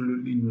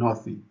absolutely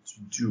nothing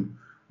to do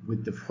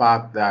with the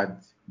fact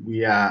that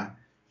we are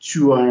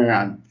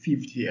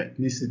 250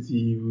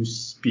 ethnicity who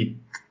speak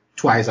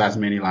twice as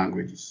many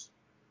languages?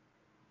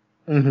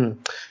 Hmm.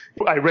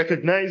 I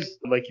recognize,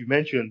 like you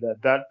mentioned,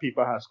 that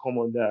paper has come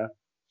under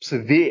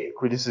severe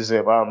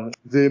criticism.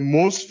 The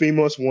most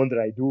famous one that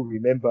I do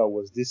remember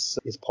was this: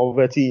 "Is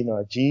poverty in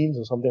our genes?"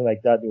 or something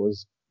like that. It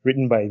was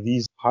written by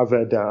these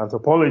Harvard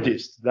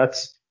anthropologists.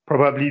 That's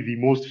probably the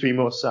most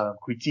famous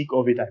critique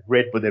of it I've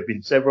read, but there have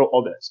been several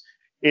others.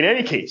 In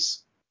any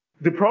case,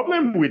 the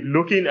problem with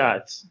looking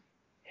at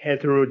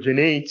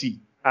heterogeneity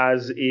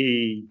as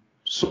a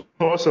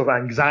source of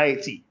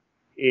anxiety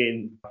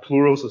in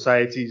plural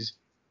societies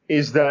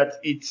is that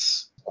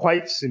it's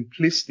quite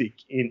simplistic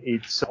in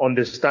its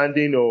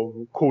understanding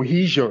of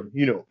cohesion.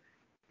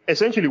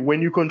 Essentially,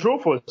 when you control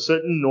for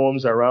certain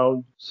norms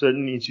around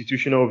certain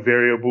institutional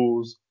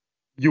variables,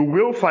 you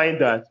will find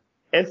that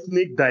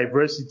ethnic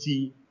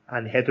diversity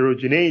and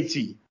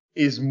heterogeneity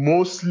is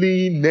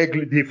mostly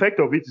the effect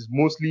of it is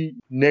mostly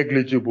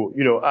negligible.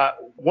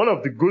 One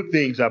of the good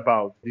things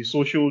about the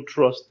social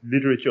trust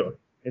literature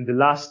in the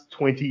last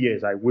 20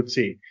 years, I would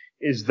say,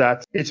 is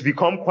that it's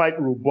become quite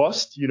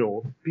robust.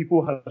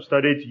 People have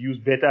started to use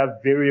better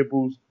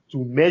variables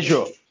to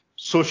measure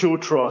social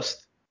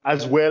trust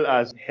as well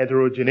as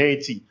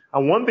heterogeneity.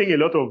 And one thing a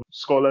lot of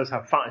scholars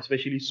have found,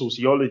 especially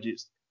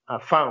sociologists,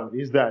 have found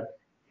is that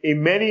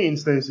in many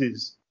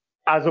instances,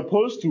 as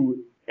opposed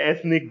to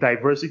ethnic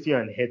diversity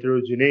and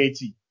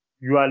heterogeneity,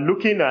 you are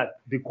looking at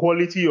the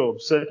quality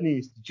of certain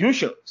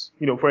institutions.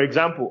 For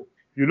example,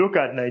 you look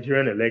at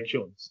Nigerian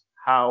elections,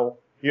 how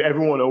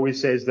everyone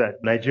always says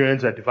that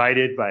Nigerians are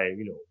divided by,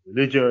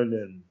 religion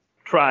and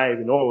tribe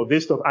and all of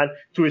this stuff. And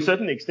to a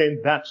certain extent,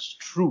 that's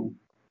true.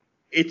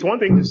 It's one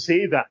thing to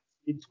say that.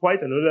 It's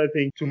quite another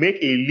thing to make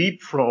a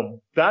leap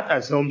from that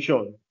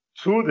assumption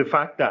to the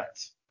fact that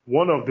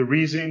one of the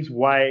reasons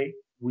why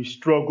we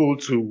struggle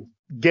to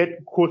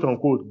get quote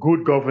unquote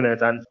good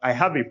governance, and I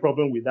have a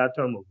problem with that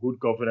term of good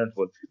governance,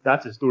 but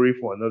that's a story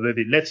for another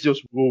day. Let's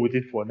just go with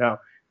it for now.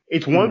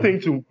 It's one thing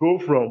to go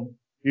from,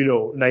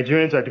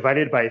 Nigerians are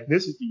divided by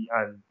ethnicity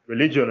and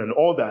religion and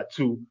all that,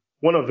 to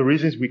one of the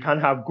reasons we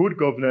can't have good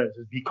governance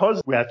is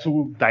because we are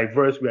too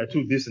diverse, we are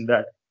too this and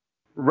that.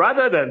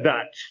 Rather than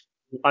that,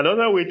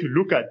 another way to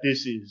look at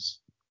this is,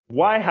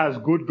 why has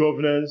good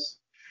governance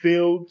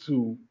failed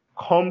to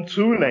come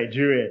to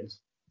Nigerians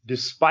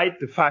despite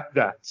the fact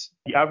that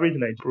the average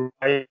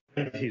Nigerian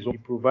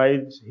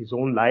provides his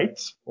own light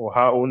or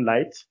her own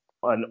light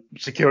and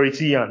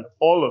security and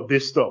all of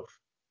this stuff?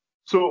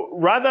 So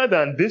rather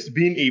than this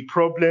being a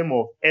problem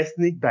of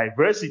ethnic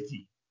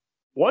diversity,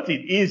 what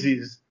it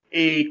is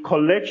a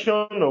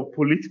collection of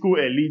political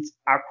elites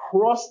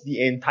across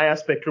the entire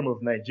spectrum of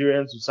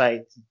Nigerian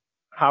society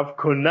have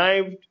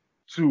connived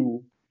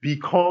to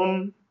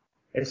become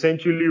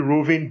essentially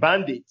roving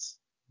bandits,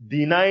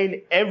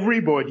 denying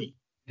everybody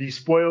the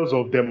spoils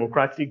of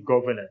democratic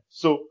governance.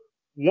 So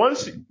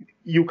once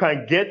you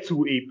can get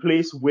to a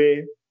place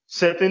where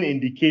certain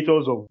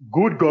indicators of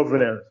good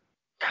governance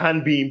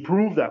can be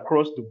improved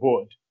across the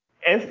board,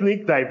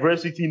 ethnic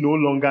diversity no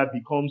longer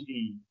becomes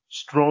a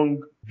strong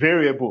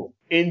variable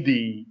in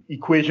the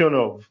equation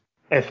of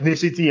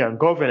ethnicity and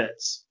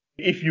governance.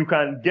 If you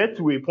can get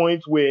to a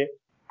point where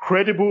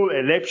credible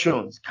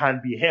elections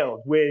can be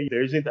held, where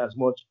there isn't as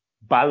much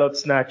ballot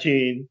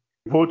snatching,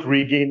 vote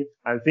rigging,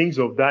 and things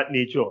of that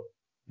nature,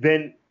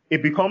 then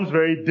it becomes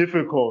very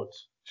difficult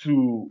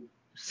to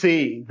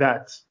say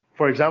that,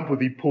 for example,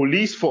 the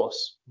police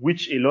force,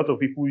 which a lot of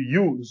people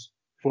use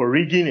for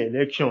rigging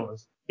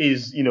elections,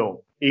 is,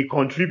 a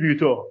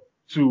contributor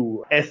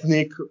to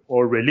ethnic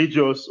or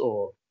religious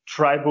or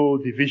tribal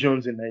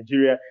divisions in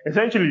Nigeria.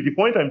 Essentially, the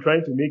point I'm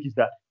trying to make is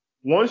that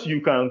once you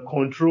can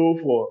control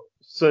for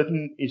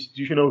certain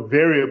institutional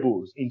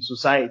variables in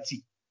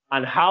society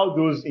and how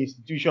those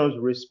institutions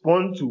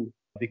respond to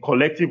the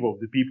collective of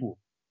the people,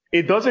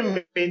 it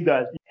doesn't mean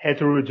that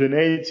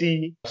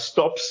heterogeneity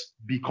stops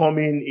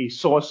becoming a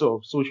source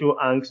of social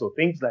angst or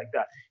things like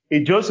that.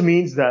 It just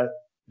means that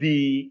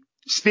the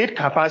state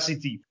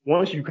capacity,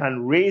 once you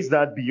can raise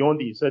that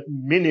beyond a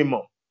certain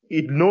minimum,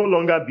 it no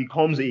longer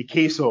becomes a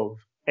case of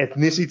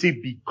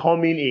ethnicity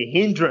becoming a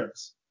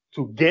hindrance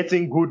to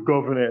getting good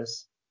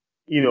governance.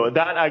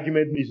 That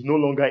argument is no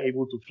longer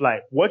able to fly.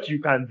 What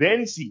you can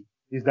then see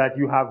is that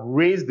you have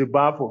raised the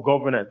bar for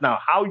governance. Now,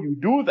 how you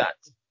do that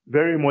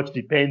very much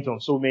depends on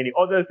so many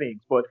other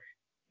things, but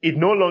it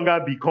no longer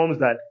becomes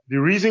that the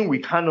reason we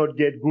cannot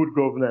get good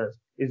governance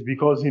is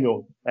because,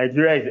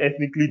 Nigeria is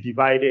ethnically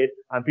divided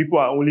and people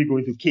are only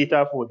going to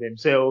cater for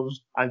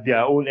themselves and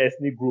their own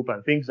ethnic group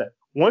and things like that.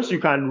 Once you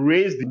can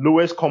raise the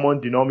lowest common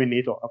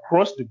denominator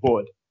across the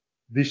board,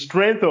 the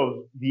strength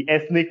of the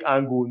ethnic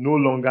angle no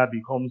longer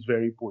becomes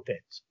very potent,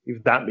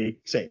 if that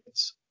makes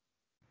sense.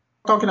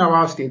 Talking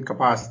about state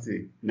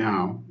capacity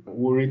now,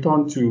 we'll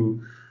return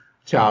to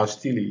Charles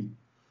Tilly.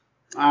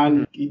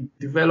 And he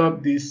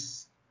developed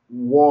this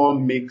war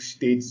makes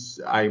states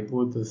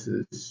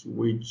hypothesis,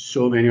 which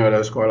so many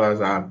other scholars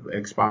have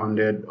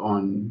expounded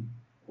on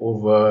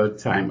over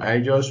time. I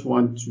just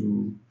want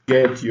to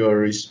get your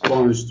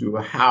response to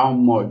how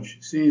much,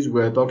 since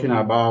we're talking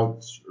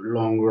about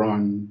long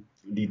run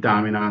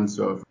determinants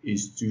of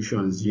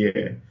institutions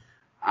here,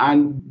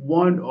 and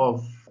one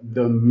of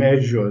the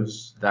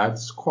measures that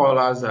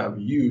scholars have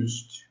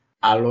used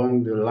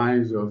along the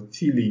lines of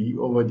Tilly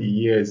over the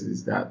years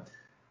is that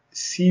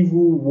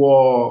civil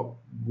war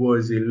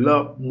was a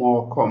lot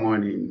more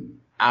common in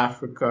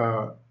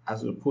Africa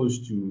as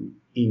opposed to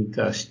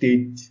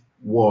interstate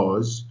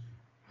wars,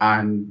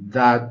 and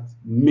that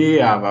may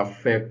have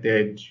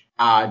affected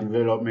our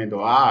development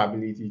or our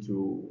ability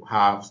to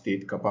have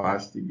state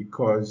capacity,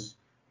 because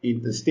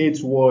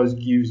interstate wars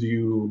gives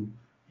you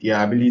the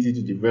ability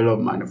to develop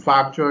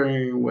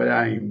manufacturing,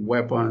 whether in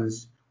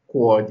weapons,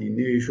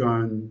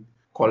 coordination,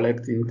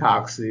 collecting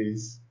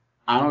taxes,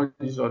 and all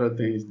these other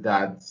things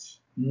that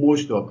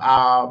most of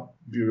our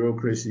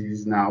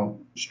bureaucracies now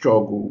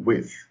struggle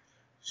with.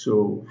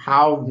 So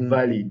how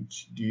valid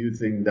do you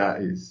think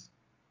that is?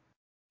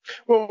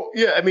 Well,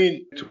 yeah, I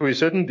mean, to a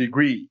certain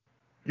degree,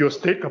 your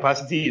state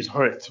capacity is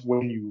hurt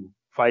when you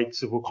fight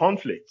civil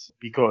conflicts,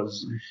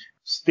 because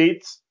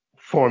state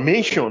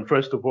formation,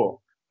 first of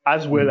all,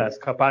 as well as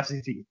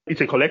capacity, it's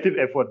a collective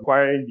effort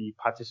requiring the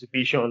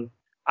participation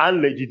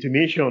and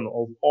legitimation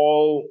of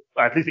all,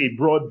 at least a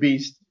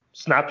broad-based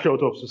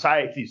snapshot of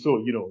society.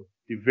 So,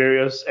 the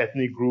various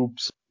ethnic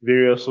groups,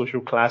 various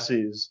social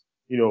classes,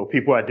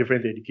 people at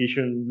different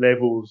education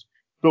levels.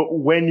 So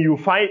when you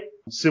fight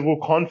civil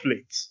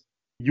conflicts,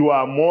 you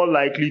are more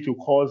likely to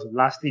cause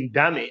lasting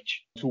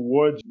damage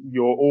towards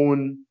your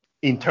own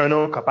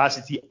internal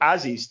capacity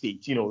as a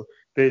state.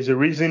 There's a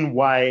reason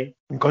why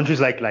in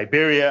countries like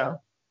Liberia,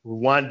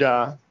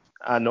 Rwanda,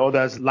 and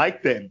others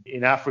like them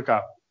in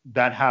Africa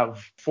that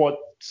have fought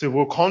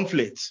civil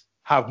conflicts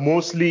have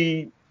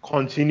mostly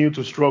continued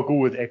to struggle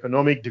with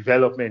economic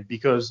development,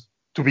 because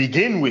to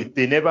begin with,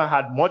 they never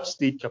had much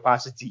state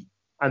capacity.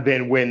 And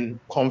then when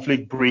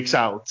conflict breaks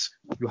out,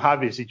 you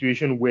have a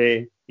situation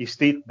where a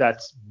state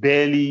that's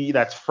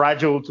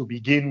fragile to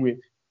begin with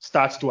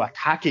starts to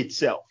attack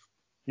itself.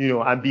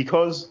 And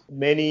because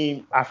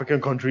many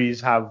African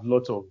countries have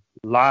lots of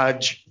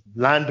large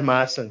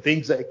landmass and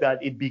things like that,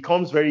 it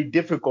becomes very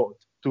difficult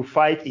to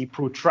fight a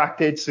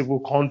protracted civil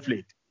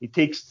conflict. It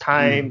takes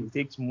time, it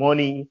takes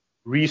money,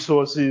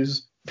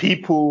 resources,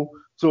 people.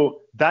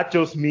 So that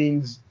just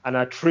means an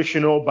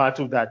attritional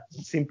battle that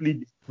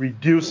simply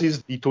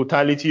reduces the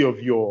totality of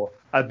your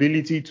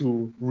ability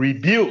to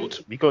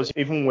rebuild, because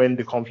even when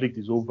the conflict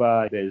is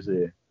over, there's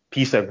a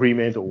peace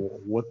agreement or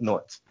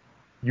whatnot,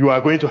 you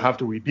are going to have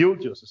to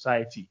rebuild your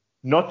society,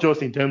 not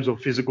just in terms of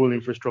physical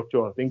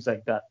infrastructure and things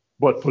like that,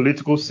 but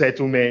political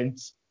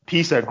settlements,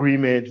 peace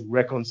agreement,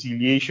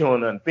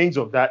 reconciliation, and things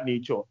of that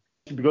nature.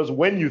 Because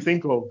when you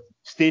think of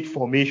state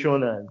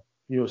formation and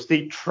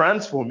state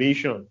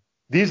transformation,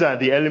 these are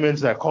the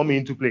elements that come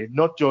into play,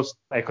 not just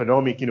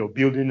economic,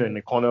 building an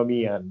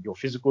economy and your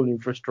physical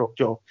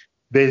infrastructure.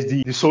 There's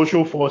the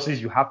social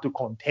forces you have to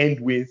contend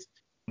with.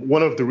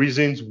 One of the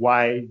reasons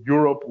why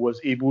Europe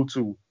was able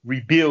to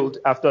rebuild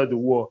after the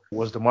war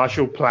was the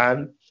Marshall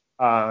Plan.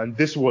 And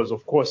this was,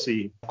 of course,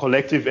 a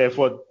collective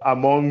effort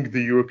among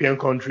the European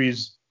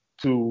countries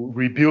to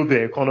rebuild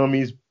their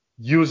economies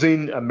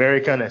using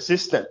American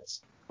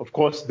assistance. Of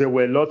course, there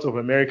were lots of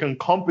American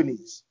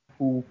companies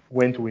who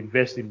went to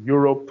invest in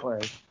Europe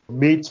and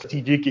made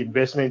strategic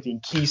investment in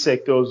key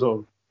sectors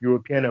of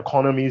European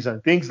economies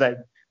and things like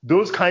that.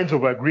 Those kinds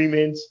of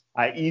agreements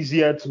are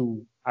easier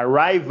to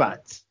arrive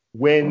at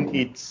when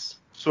it's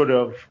sort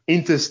of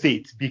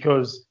interstate,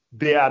 because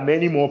there are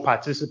many more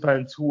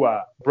participants who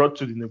are brought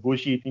to the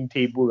negotiating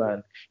table,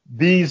 and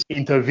these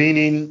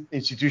intervening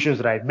institutions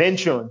that I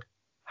mentioned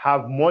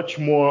have much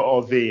more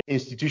of a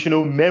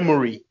institutional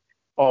memory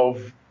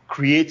of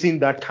creating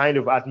that kind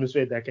of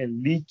atmosphere that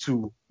can lead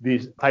to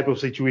this type of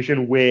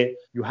situation where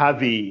you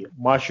have a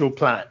Marshall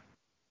Plan.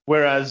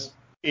 Whereas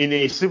in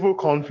a civil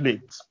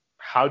conflict,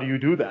 how do you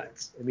do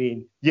that? I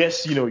mean,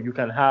 yes, you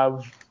can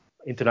have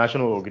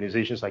international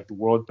organizations like the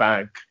World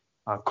Bank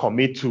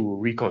commit to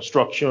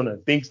reconstruction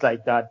and things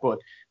like that, but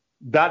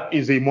that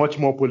is a much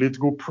more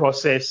political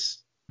process,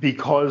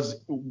 because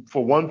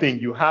for one thing,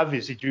 you have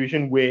a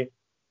situation where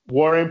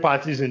warring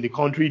parties in the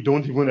country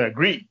don't even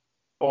agree,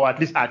 or at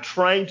least are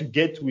trying to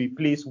get to a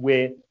place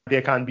where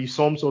there can be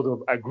some sort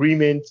of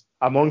agreement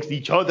amongst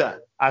each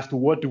other as to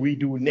what do we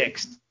do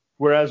next.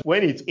 Whereas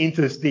when it's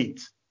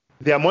interstate,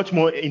 they are much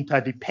more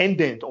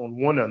interdependent on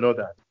one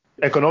another.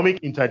 Economic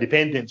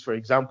interdependence, for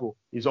example,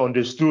 is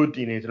understood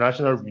in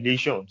international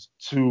relations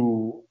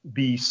to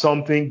be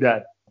something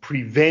that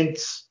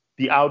prevents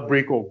the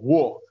outbreak of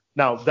war.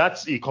 Now,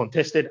 that's a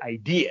contested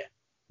idea,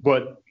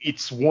 but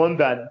it's one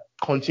that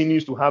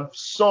continues to have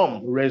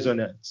some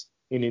resonance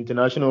in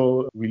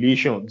international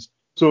relations.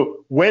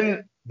 So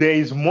when there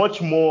is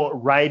much more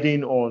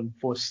riding on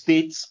for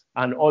states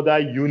and other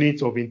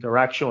units of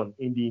interaction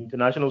in the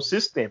international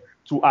system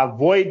to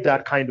avoid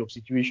that kind of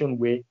situation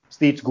where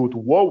states go to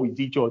war with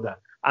each other.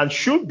 And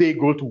should they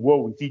go to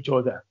war with each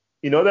other,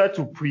 in order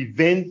to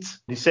prevent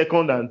the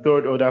second and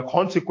third order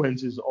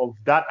consequences of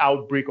that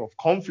outbreak of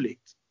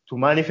conflict to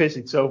manifest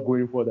itself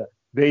going further,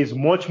 there is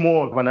much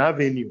more of an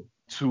avenue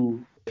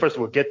to, first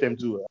of all, get them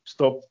to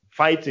stop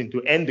fighting,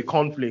 to end the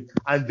conflict,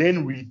 and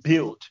then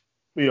rebuild.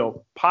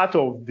 Part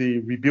of the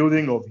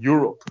rebuilding of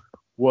Europe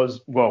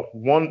was, well,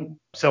 one,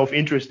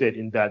 self-interested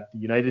in that the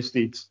United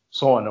States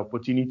saw an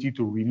opportunity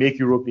to remake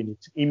Europe in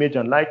its image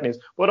and likeness,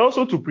 but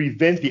also to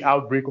prevent the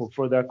outbreak of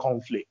further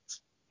conflict,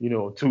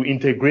 to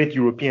integrate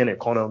European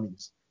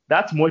economies.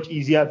 That's much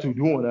easier to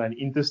do on an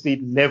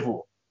interstate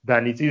level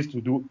than it is to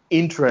do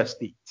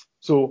intrastate.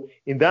 So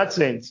in that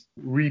sense,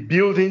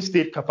 rebuilding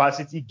state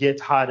capacity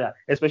gets harder,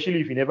 especially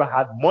if you never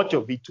had much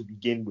of it to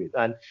begin with.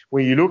 And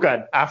when you look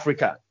at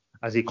Africa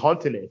as a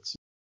continent,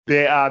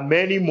 there are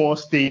many more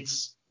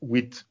states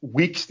with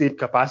weak state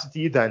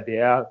capacity than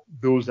there are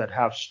those that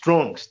have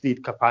strong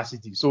state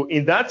capacity. So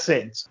in that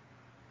sense,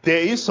 there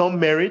is some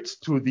merit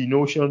to the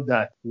notion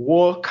that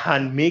war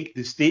can make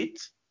the state.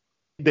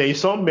 There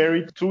is some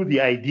merit to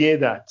the idea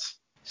that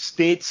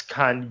states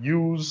can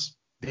use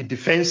the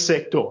defense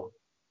sector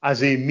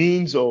as a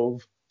means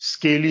of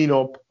scaling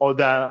up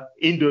other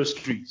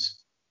industries,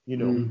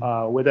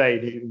 whether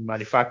it is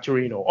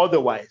manufacturing or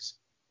otherwise,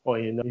 or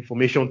in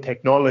information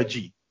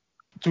technology.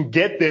 To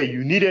get there,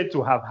 you needed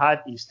to have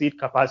had a state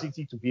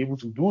capacity to be able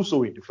to do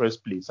so in the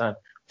first place. And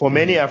for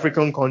many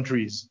African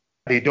countries,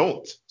 they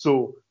don't.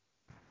 So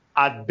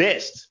at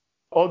best,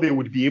 all they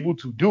would be able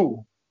to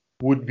do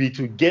would be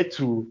to get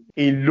to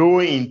a low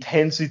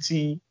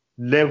intensity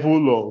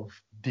level of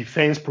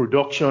defense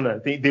production.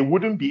 And they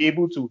wouldn't be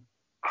able to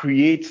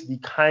create the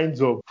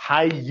kinds of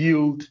high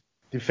yield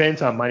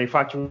defense and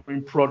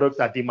manufacturing products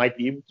that they might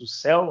be able to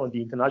sell on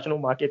the international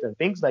market and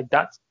things like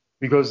that,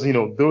 because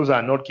those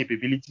are not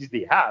capabilities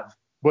they have.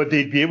 But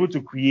they'd be able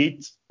to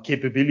create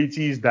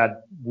capabilities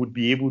that would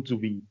be able to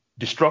be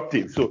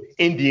destructive. So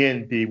in the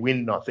end, they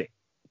win nothing.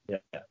 Yeah.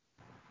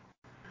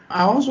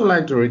 I also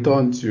like to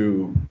return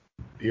to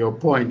your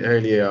point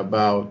earlier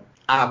about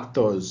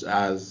actors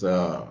as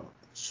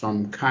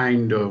some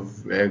kind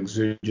of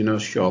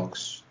exogenous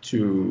shocks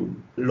to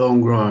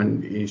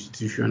long-run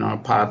institutional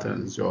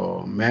patterns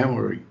or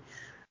memory.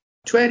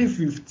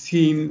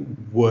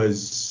 2015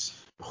 was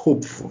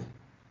hopeful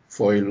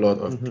for a lot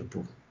of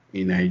people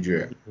in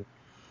Nigeria.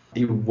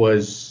 It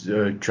was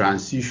a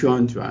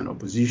transition to an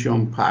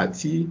opposition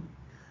party.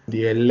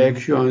 The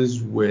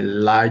elections were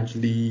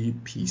largely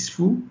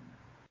peaceful.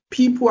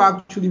 People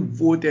actually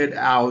voted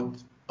out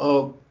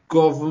a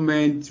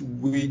government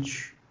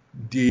which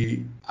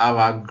they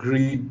have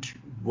agreed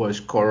was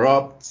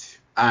corrupt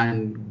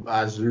and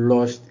has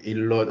lost a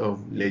lot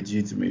of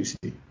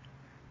legitimacy.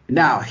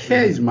 Now,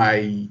 here is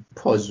my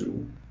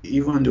puzzle.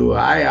 Even though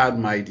I had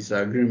my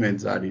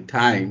disagreements at the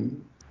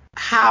time,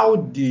 how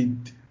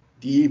did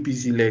the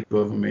APC-led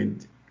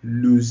government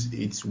lose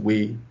its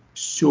way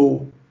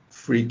so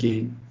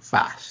freaking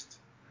fast?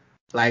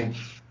 Like,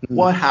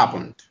 what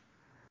happened?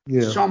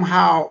 Yeah.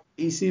 Somehow,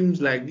 it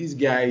seems like these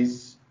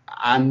guys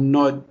are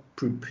not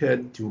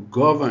prepared to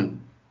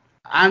govern.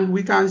 And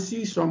we can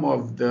see some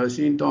of the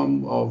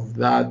symptoms of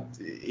that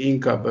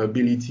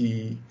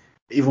incapability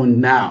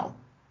even now.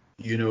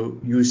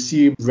 You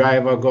see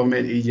rival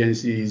government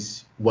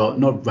agencies, well,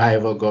 not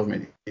rival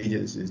government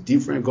agencies,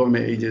 different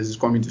government agencies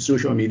coming to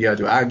social media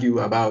to argue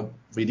about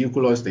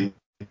ridiculous things.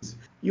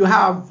 You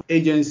have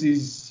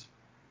agencies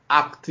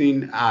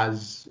acting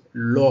as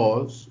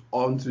laws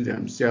unto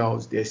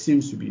themselves. There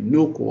seems to be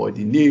no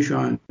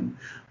coordination,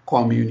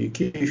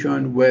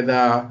 communication,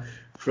 whether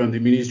from the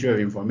Ministry of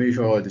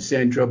Information or the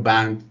central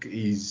bank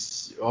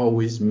is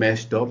always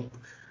messed up.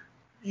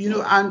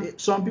 And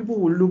some people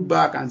will look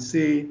back and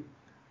say,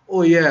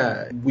 oh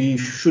yeah, we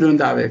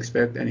shouldn't have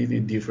expected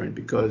anything different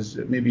because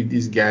maybe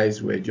these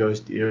guys were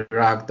just a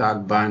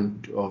ragtag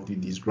band of the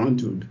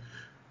disgruntled.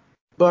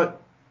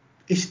 But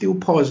it's still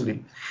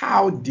puzzling.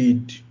 How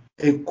did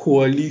a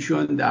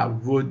coalition that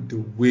rode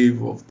the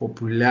wave of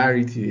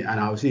popularity and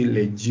I would say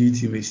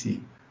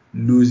legitimacy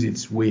lose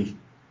its way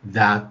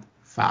that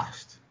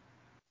fast?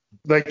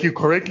 Like you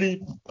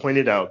correctly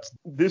pointed out,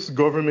 this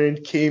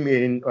government came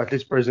in, at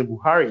least President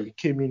Buhari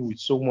came in with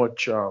so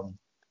much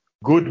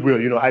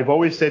goodwill. I've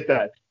always said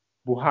that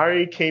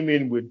Buhari came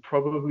in with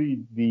probably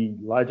the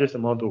largest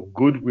amount of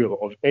goodwill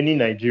of any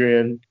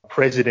Nigerian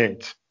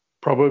president,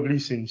 probably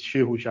since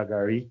Shehu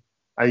Shagari.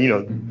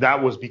 And,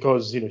 that was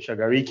because,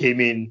 Shagari came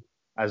in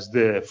as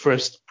the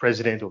first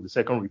president of the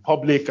Second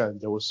Republic, and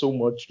there was so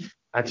much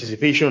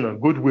anticipation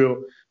and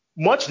goodwill.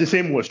 Much the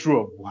same was true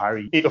of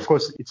Buhari. Of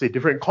course, it's a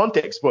different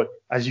context, but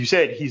as you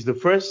said, he's the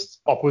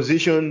first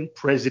opposition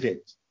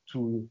president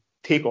to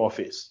take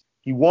office.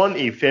 He won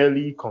a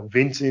fairly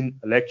convincing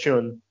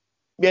election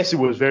yes, it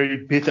was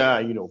very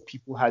bitter.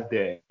 People had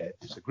their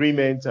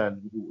disagreements and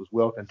it was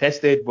well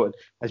contested. But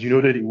as you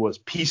noted, it was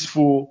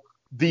peaceful.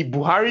 The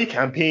Buhari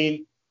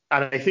campaign,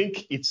 and I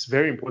think it's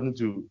very important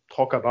to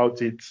talk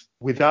about it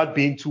without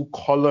being too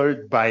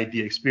colored by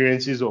the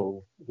experiences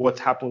of what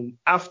happened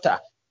after.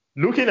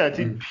 Looking at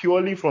it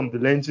purely from the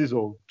lenses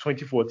of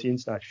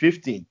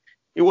 2014/15,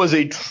 it was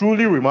a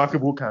truly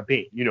remarkable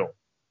campaign.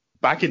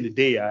 Back in the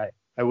day,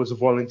 I was a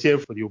volunteer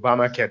for the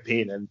Obama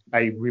campaign, and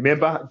I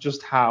remember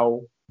just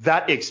how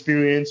that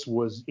experience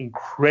was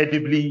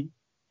incredibly,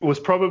 it was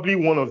probably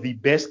one of the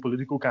best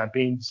political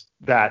campaigns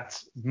that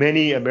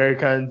many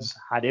Americans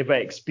had ever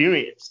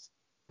experienced.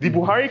 The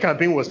Buhari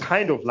campaign was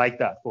kind of like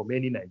that for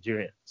many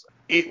Nigerians.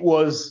 It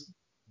was,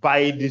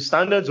 by the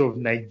standards of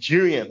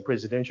Nigerian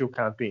presidential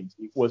campaigns,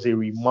 it was a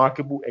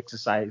remarkable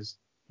exercise,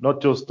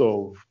 not just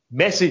of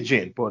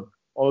messaging, but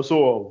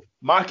also of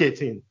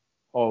marketing,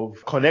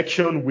 of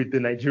connection with the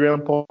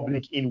Nigerian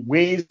public in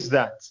ways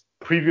that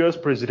previous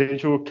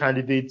presidential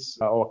candidates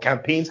or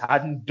campaigns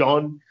hadn't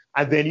done.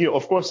 And then,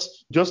 of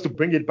course, just to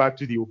bring it back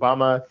to the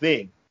Obama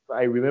thing,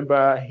 I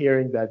remember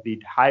hearing that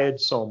they'd hired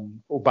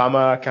some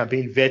Obama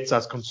campaign vets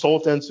as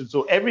consultants. And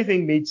so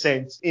everything made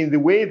sense in the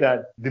way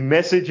that the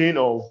messaging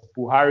of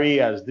Buhari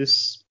as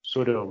this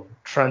sort of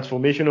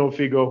transformational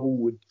figure who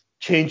would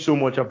change so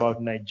much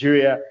about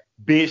Nigeria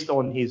based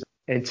on his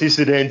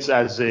antecedents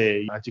as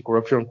a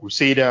anti-corruption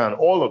crusader and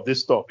all of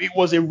this stuff. It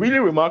was a really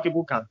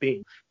remarkable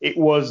campaign. It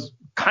was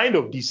kind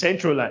of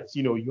decentralized.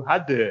 You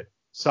had the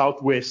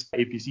Southwest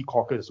APC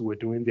caucus who were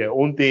doing their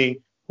own thing,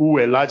 who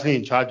were largely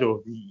in charge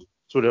of the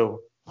sort of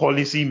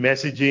policy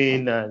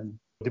messaging and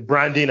the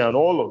branding and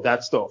all of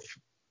that stuff.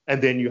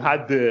 And then you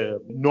had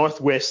the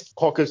Northwest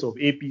caucus of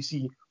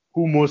APC,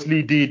 who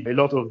mostly did a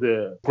lot of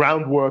the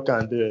groundwork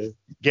and the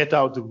get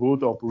out the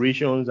vote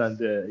operations and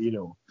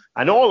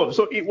and all of.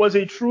 So it was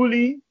a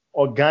truly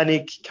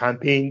organic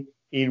campaign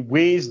in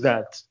ways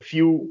that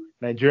few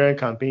Nigerian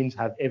campaigns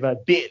have ever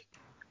been.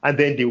 And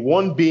then they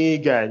won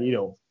big, and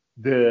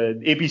the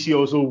APC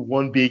also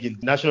won big in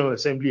the National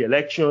Assembly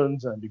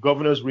elections and the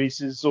governor's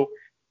races. So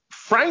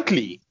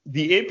frankly,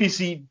 the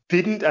APC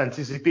didn't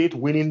anticipate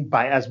winning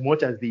by as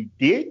much as they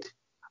did,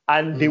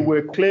 and they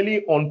were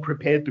clearly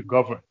unprepared to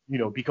govern,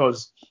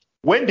 because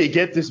when they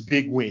get this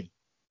big win,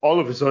 all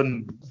of a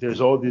sudden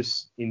there's all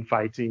this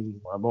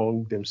infighting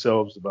among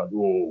themselves about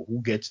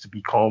who gets to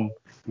become,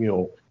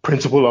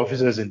 principal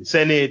officers in the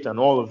Senate and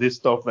all of this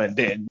stuff. And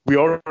then we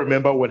all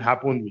remember what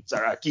happened with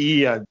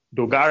Saraki and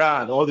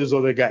Dogara and all these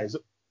other guys.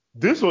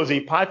 This was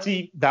a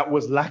party that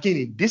was lacking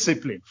in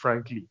discipline,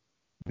 frankly.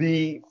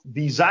 The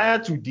desire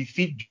to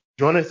defeat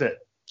Jonathan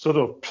sort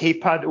of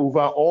papered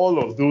over all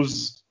of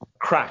those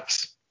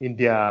cracks in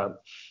their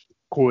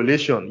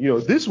coalition.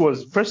 This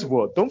was, first of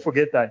all, don't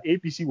forget that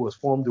APC was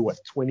formed in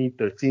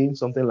 2013,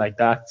 something like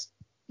that.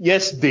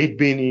 Yes, they'd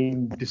been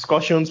in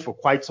discussions for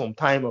quite some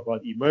time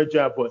about the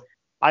merger, but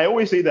I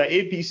always say that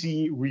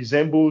APC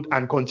resembled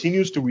and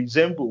continues to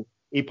resemble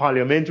a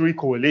parliamentary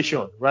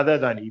coalition rather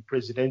than a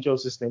presidential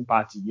system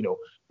party.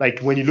 Like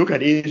when you look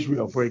at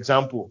Israel, for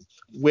example,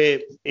 where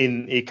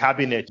in a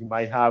cabinet you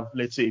might have,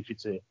 let's say if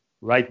it's a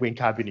right-wing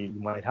cabinet,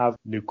 you might have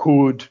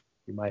Likud,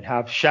 you might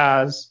have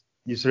Shas,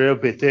 Israel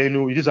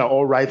Betenu. These are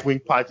all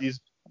right-wing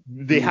parties.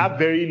 They have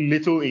very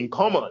little in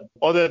common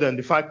other than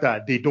the fact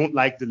that they don't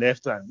like the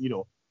left and,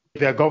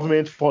 their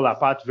government fall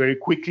apart very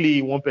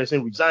quickly. One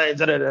person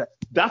resigns.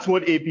 That's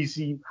what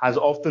APC has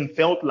often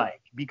felt like,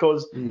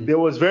 because there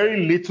was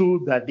very little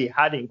that they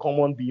had in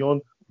common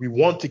beyond we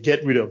want to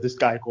get rid of this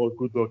guy called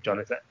Goodluck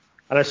Jonathan.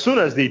 And as soon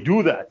as they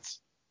do that,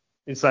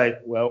 it's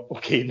like, well,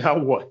 okay, now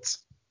what?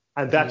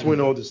 And that's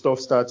when all the stuff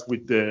starts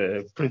with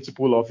the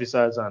principal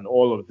officers and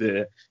all of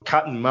the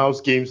cat and mouse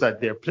games that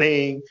they're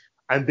playing.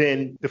 And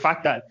then the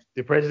fact that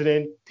the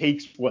president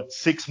takes,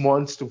 6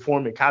 months to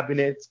form a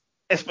cabinet,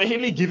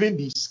 especially given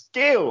the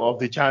scale of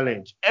the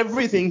challenge,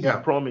 everything he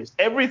promised,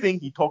 everything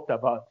he talked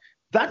about,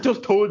 that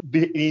just told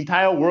the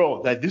entire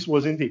world that this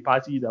wasn't a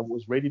party that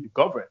was ready to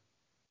govern.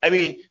 I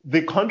mean,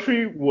 the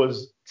country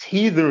was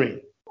teetering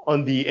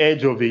on the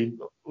edge of a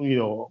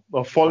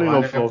falling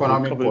off of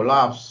economic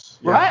collapse.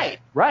 Yeah.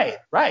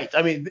 Right.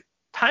 I mean,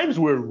 times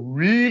were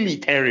really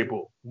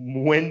terrible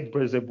when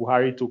President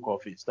Buhari took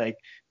office. Like,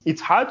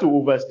 it's hard to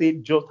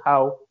overstate just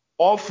how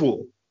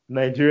awful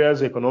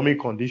Nigeria's economic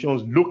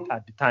conditions looked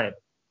at the time.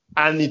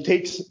 And it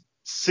takes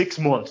 6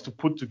 months to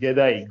put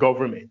together a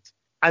government.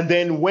 And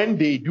then when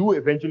they do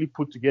eventually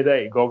put together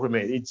a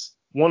government, it's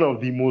one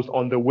of the most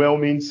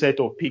underwhelming set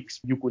of picks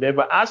you could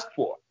ever ask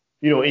for,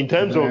 in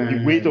terms of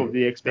the weight of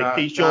the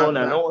expectation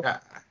and all.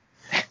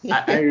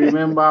 I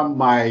remember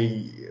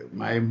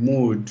my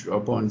mood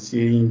upon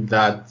seeing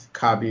that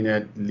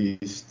cabinet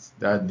list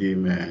that day,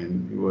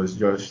 man. It was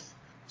just,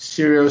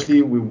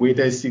 seriously, we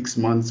waited 6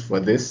 months for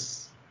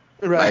this?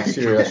 Right. Like,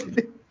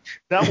 seriously.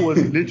 That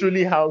was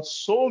literally how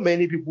so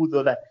many people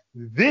thought that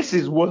this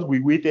is what we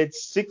waited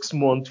 6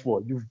 months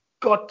for. You've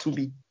got to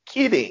be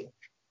kidding.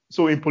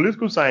 So in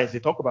political science, they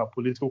talk about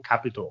political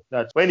capital.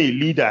 That's when a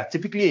leader,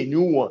 typically a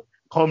new one,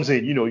 comes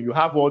in, you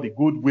have all the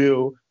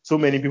goodwill, So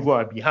many people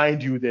are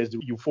behind you. There's the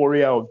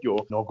euphoria of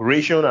your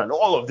inauguration and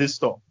all of this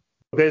stuff.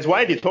 That's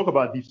why they talk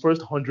about the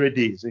first 100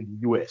 days in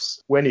the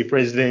US, when a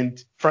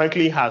president,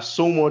 frankly, has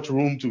so much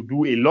room to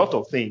do a lot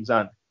of things.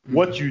 And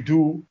what you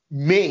do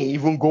may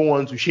even go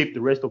on to shape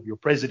the rest of your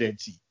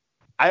presidency.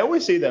 I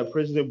always say that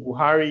President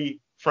Buhari,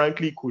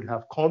 frankly, could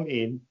have come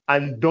in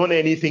and done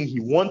anything he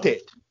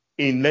wanted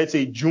in, let's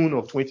say, June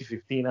of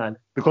 2015, and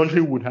the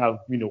country would have,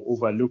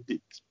 overlooked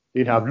it.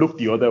 They'd have looked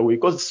the other way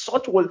because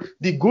such was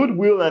the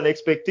goodwill and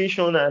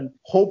expectation and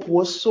hope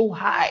was so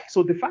high.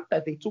 So the fact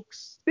that they took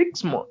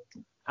 6 months,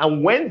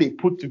 and when they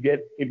put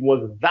together, it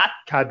was that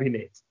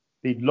cabinet.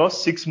 They'd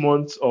lost 6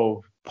 months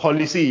of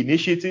policy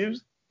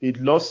initiatives. They'd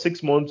lost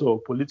 6 months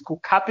of political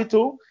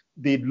capital.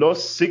 They'd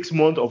lost 6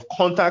 months of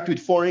contact with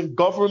foreign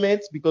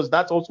governments, because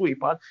that's also a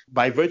part,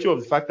 by virtue of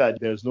the fact that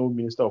there's no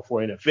Minister of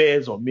Foreign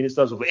Affairs or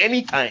ministers of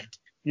any kind.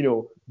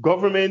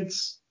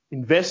 Governments,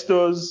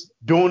 investors,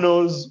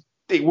 donors,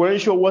 they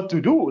weren't sure what to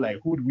do. Like,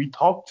 who do we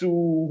talk to?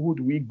 Who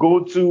do we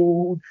go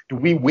to? Do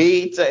we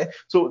wait?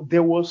 So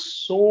there was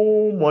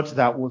so much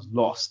that was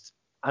lost.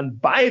 And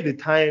by the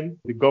time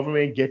the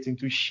government gets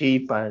into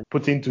shape and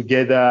putting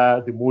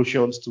together the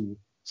motions to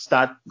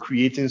start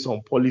creating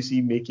some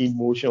policy making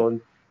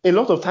motion, a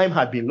lot of time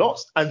had been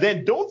lost. And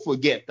then don't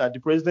forget that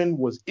the president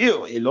was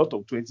ill a lot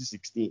of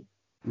 2016.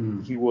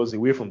 He was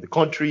away from the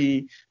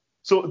country.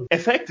 So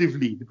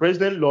effectively, the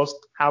president lost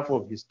half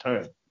of his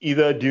term,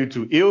 either due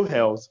to ill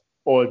health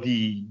or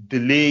the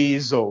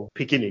delays of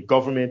picking a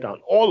government and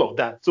all of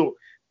that. So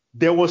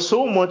there was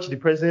so much the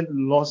president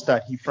lost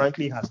that he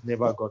frankly has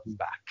never gotten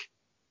back.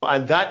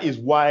 And that is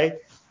why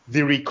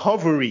the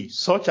recovery,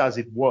 such as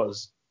it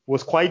was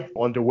quite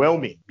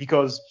underwhelming,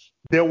 because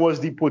there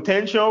was the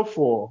potential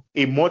for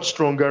a much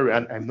stronger,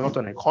 and I'm not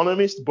an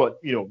economist, but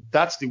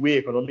that's the way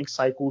economic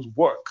cycles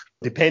work.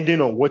 Depending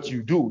on what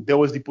you do, there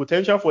was the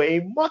potential for a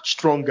much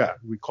stronger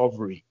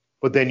recovery.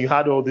 But then you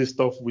had all this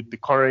stuff with the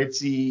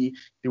currency.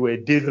 They were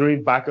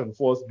dithering back and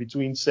forth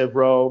between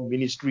several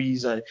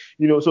ministries. And,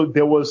 so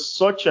there was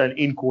such an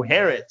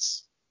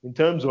incoherence in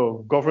terms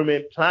of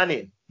government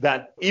planning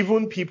that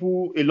even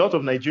people, a lot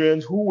of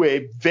Nigerians who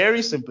were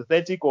very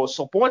sympathetic or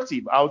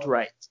supportive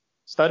outright,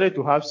 started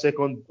to have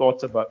second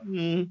thoughts about,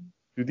 do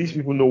these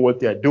people know what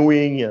they're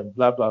doing, and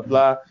blah, blah,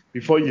 blah.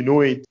 Before you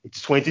know it,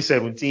 it's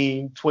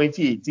 2017,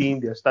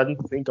 2018, they're starting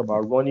to think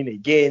about running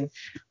again.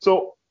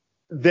 So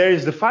there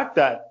is the fact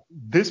that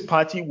this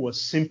party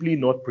was simply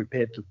not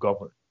prepared to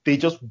govern. They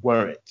just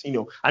weren't,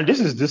 and this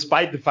is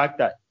despite the fact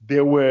that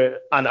there were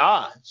and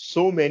are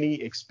so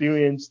many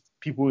experienced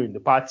people in the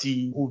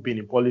party who've been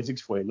in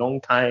politics for a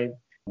long time,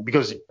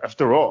 because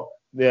after all,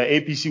 the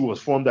APC was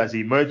formed as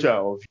a merger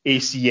of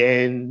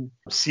ACN,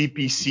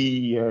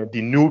 CPC,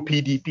 the new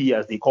PDP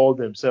as they call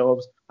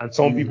themselves, and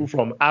some people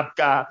from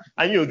APGA.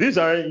 And, these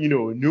are,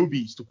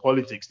 newbies to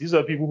politics. These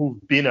are people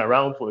who've been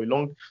around for a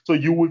long time. So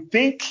you would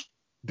think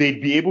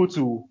they'd be able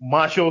to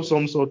marshal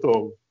some sort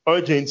of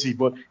urgency.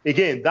 But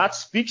again, that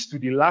speaks to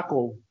the lack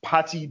of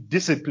party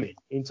discipline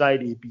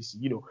inside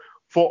APC.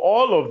 For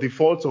all of the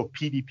faults of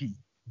PDP,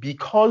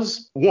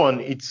 because one,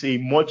 it's a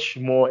much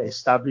more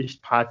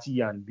established party,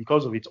 and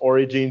because of its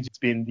origins, it's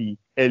been the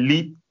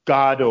elite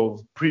guard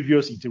of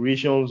previous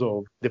iterations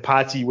of the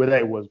party, whether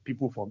it was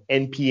people from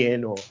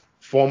NPN or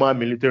former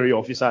military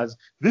officers.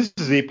 This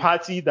is a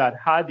party that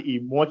had they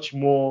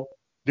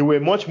were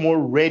much more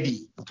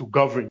ready to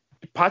govern.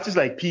 Parties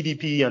like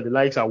PDP and the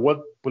likes are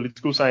what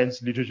political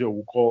science literature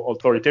will call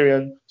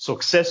authoritarian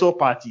successor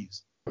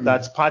parties.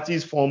 That's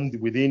parties formed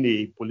within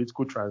a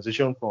political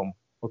transition from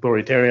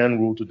authoritarian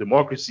rule to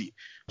democracy.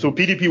 So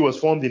PDP was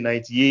formed in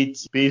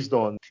 1998 based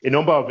on a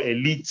number of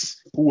elites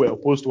who were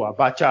opposed to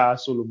Abacha,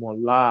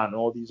 Solomon La, and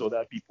all these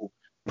other people,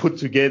 put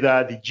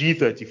together the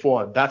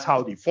G34, and that's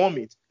how they form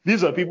it.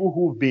 These are people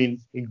who've been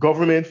in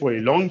government for a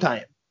long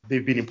time.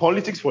 They've been in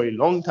politics for a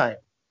long time,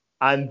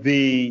 and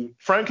they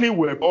frankly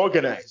were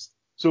organized.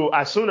 So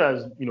as soon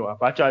as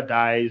Abacha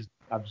dies,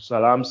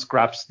 Abdulsalam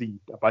scraps the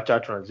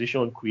Abacha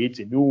transition, creates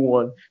a new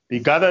one. They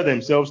gather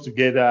themselves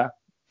together,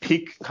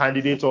 pick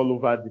candidates all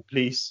over the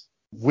place,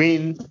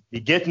 win, they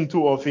get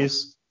into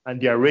office,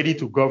 and they are ready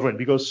to govern,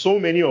 because so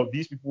many of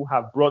these people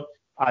have brought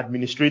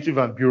administrative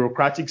and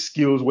bureaucratic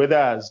skills, whether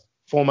as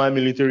former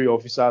military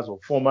officers or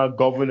former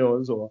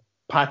governors or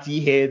party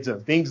heads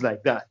and things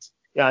like that.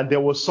 And there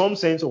was some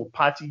sense of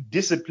party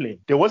discipline.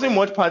 There wasn't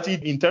much party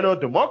internal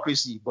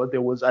democracy, but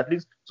there was at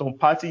least some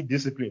party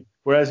discipline.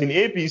 Whereas in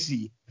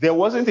APC, there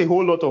wasn't a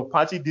whole lot of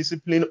party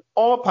discipline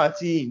or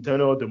party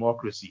internal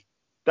democracy.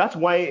 That's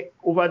why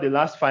over the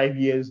last 5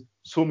 years,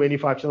 so many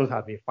factions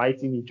have been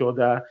fighting each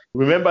other.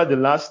 Remember the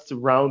last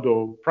round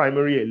of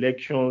primary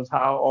elections,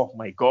 oh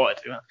my God.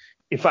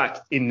 In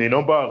fact, in a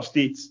number of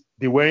states,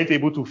 they weren't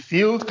able to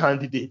field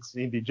candidates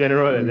in the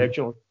general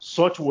election.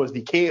 Such was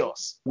the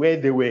chaos, where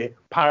there were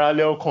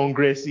parallel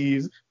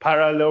congresses,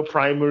 parallel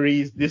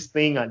primaries, this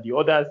thing and the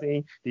other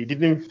thing. They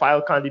didn't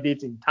file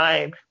candidates in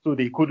time, so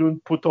they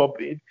couldn't put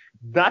up it.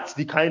 That's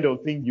the kind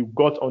of thing you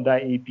got under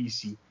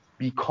APC,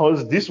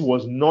 because this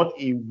was not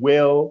a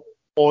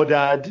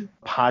well-ordered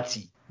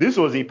party. This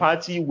was a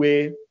party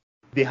where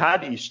they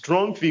had a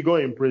strong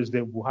figure in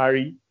President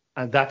Buhari,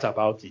 and that's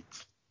about it.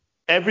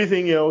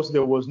 Everything else,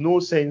 there was no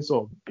sense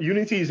of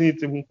unity,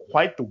 isn't even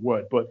quite the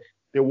word, but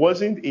there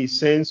wasn't a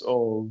sense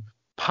of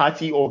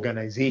party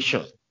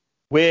organization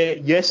where,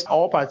 yes,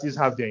 all parties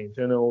have their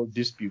internal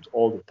disputes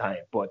all the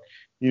time, but,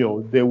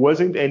 there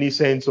wasn't any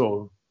sense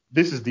of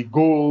this is the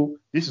goal,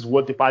 this is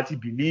what the party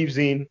believes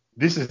in,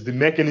 this is the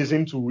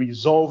mechanism to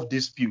resolve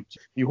disputes.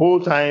 The whole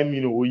time,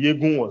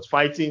 Oyegun was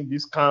fighting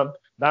this camp,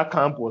 that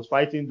camp was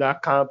fighting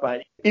that camp.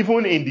 And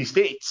even in the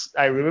States,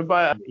 I remember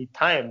a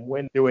time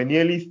when there were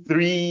nearly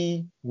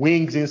 3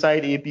 wings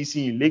inside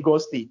APC in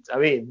Lagos State. I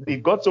mean,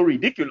 it got so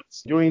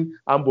ridiculous during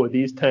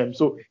Ambode's time.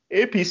 So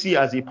APC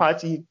as a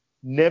party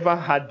never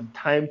had the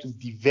time to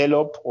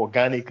develop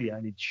organically,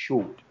 and it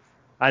showed.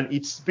 And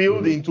it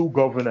spilled into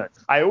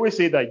governance. I always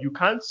say that you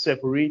can't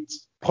separate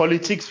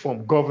politics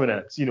from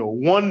governance.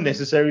 One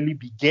necessarily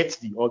begets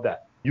the other.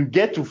 You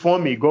get to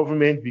form a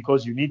government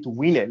because you need to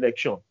win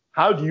election.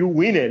 How do you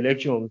win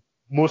elections?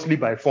 Mostly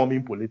by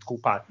forming political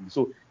parties.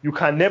 So you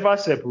can never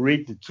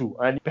separate the two.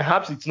 And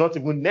perhaps it's not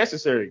even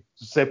necessary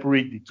to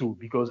separate the two,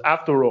 because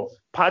after all,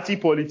 party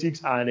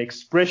politics are an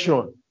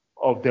expression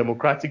of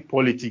democratic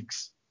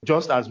politics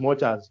just as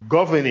much as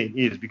governing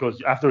is,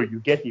 because after all, you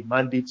get a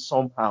mandate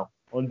somehow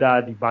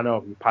under the banner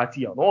of the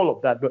party and all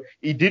of that. But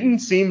it didn't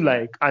seem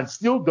like, and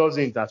still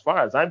doesn't, as far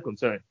as I'm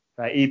concerned,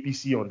 that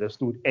APC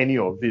understood any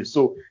of this.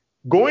 So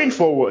going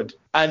forward,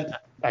 and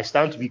I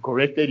stand to be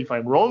corrected if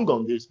I'm wrong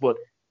on this, but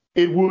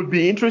it would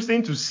be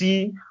interesting to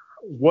see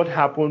what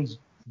happens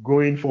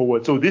going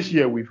forward. So this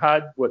year we've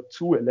had,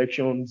 2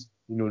 elections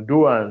in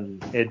Ondo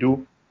and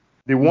Edo.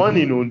 They won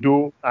in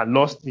Ondo and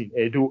lost in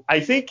Edo.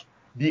 I think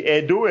the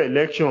Edo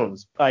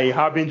elections are a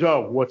harbinger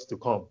of what's to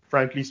come,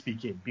 frankly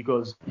speaking,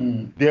 because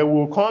there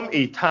will come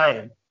a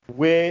time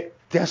where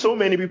there are so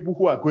many people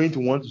who are going to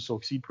want to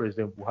succeed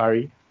President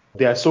Buhari.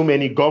 There are so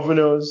many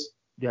governors,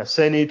 there are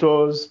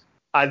senators,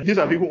 and these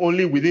are people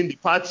only within the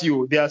party.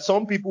 There are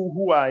some people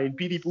who are in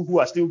PDP who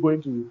are still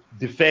going to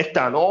defect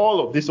and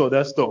all of this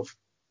other stuff.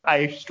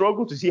 I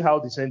struggle to see how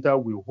the center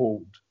will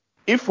hold,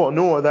 if for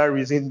no other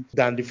reason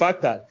than the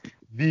fact that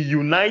the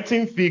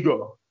uniting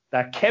figure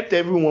that kept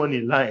everyone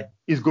in line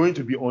is going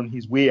to be on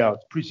his way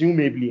out,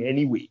 presumably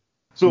anyway.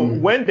 So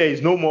when there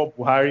is no more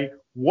Buhari,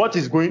 what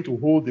is going to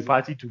hold the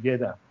party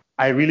together?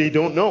 I really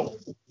don't know.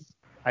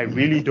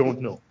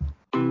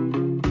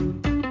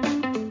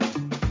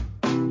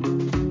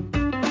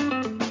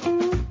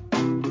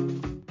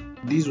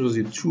 This was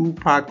a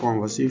 2-part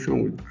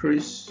conversation with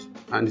Chris,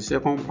 and the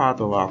second part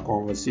of our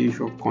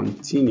conversation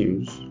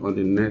continues on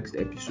the next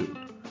episode,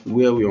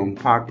 where we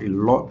unpack a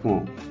lot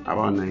more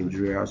about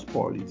Nigeria's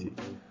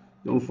politics.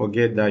 Don't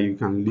forget that you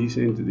can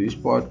listen to this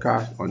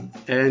podcast on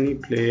any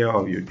player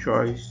of your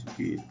choice,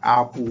 be it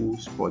Apple,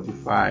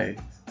 Spotify,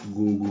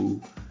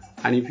 Google.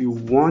 And if you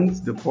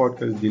want the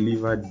podcast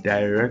delivered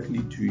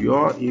directly to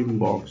your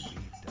inbox,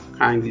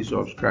 kindly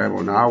subscribe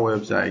on our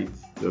website,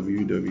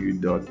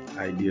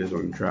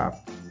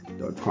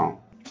 www.ideasontrap.com.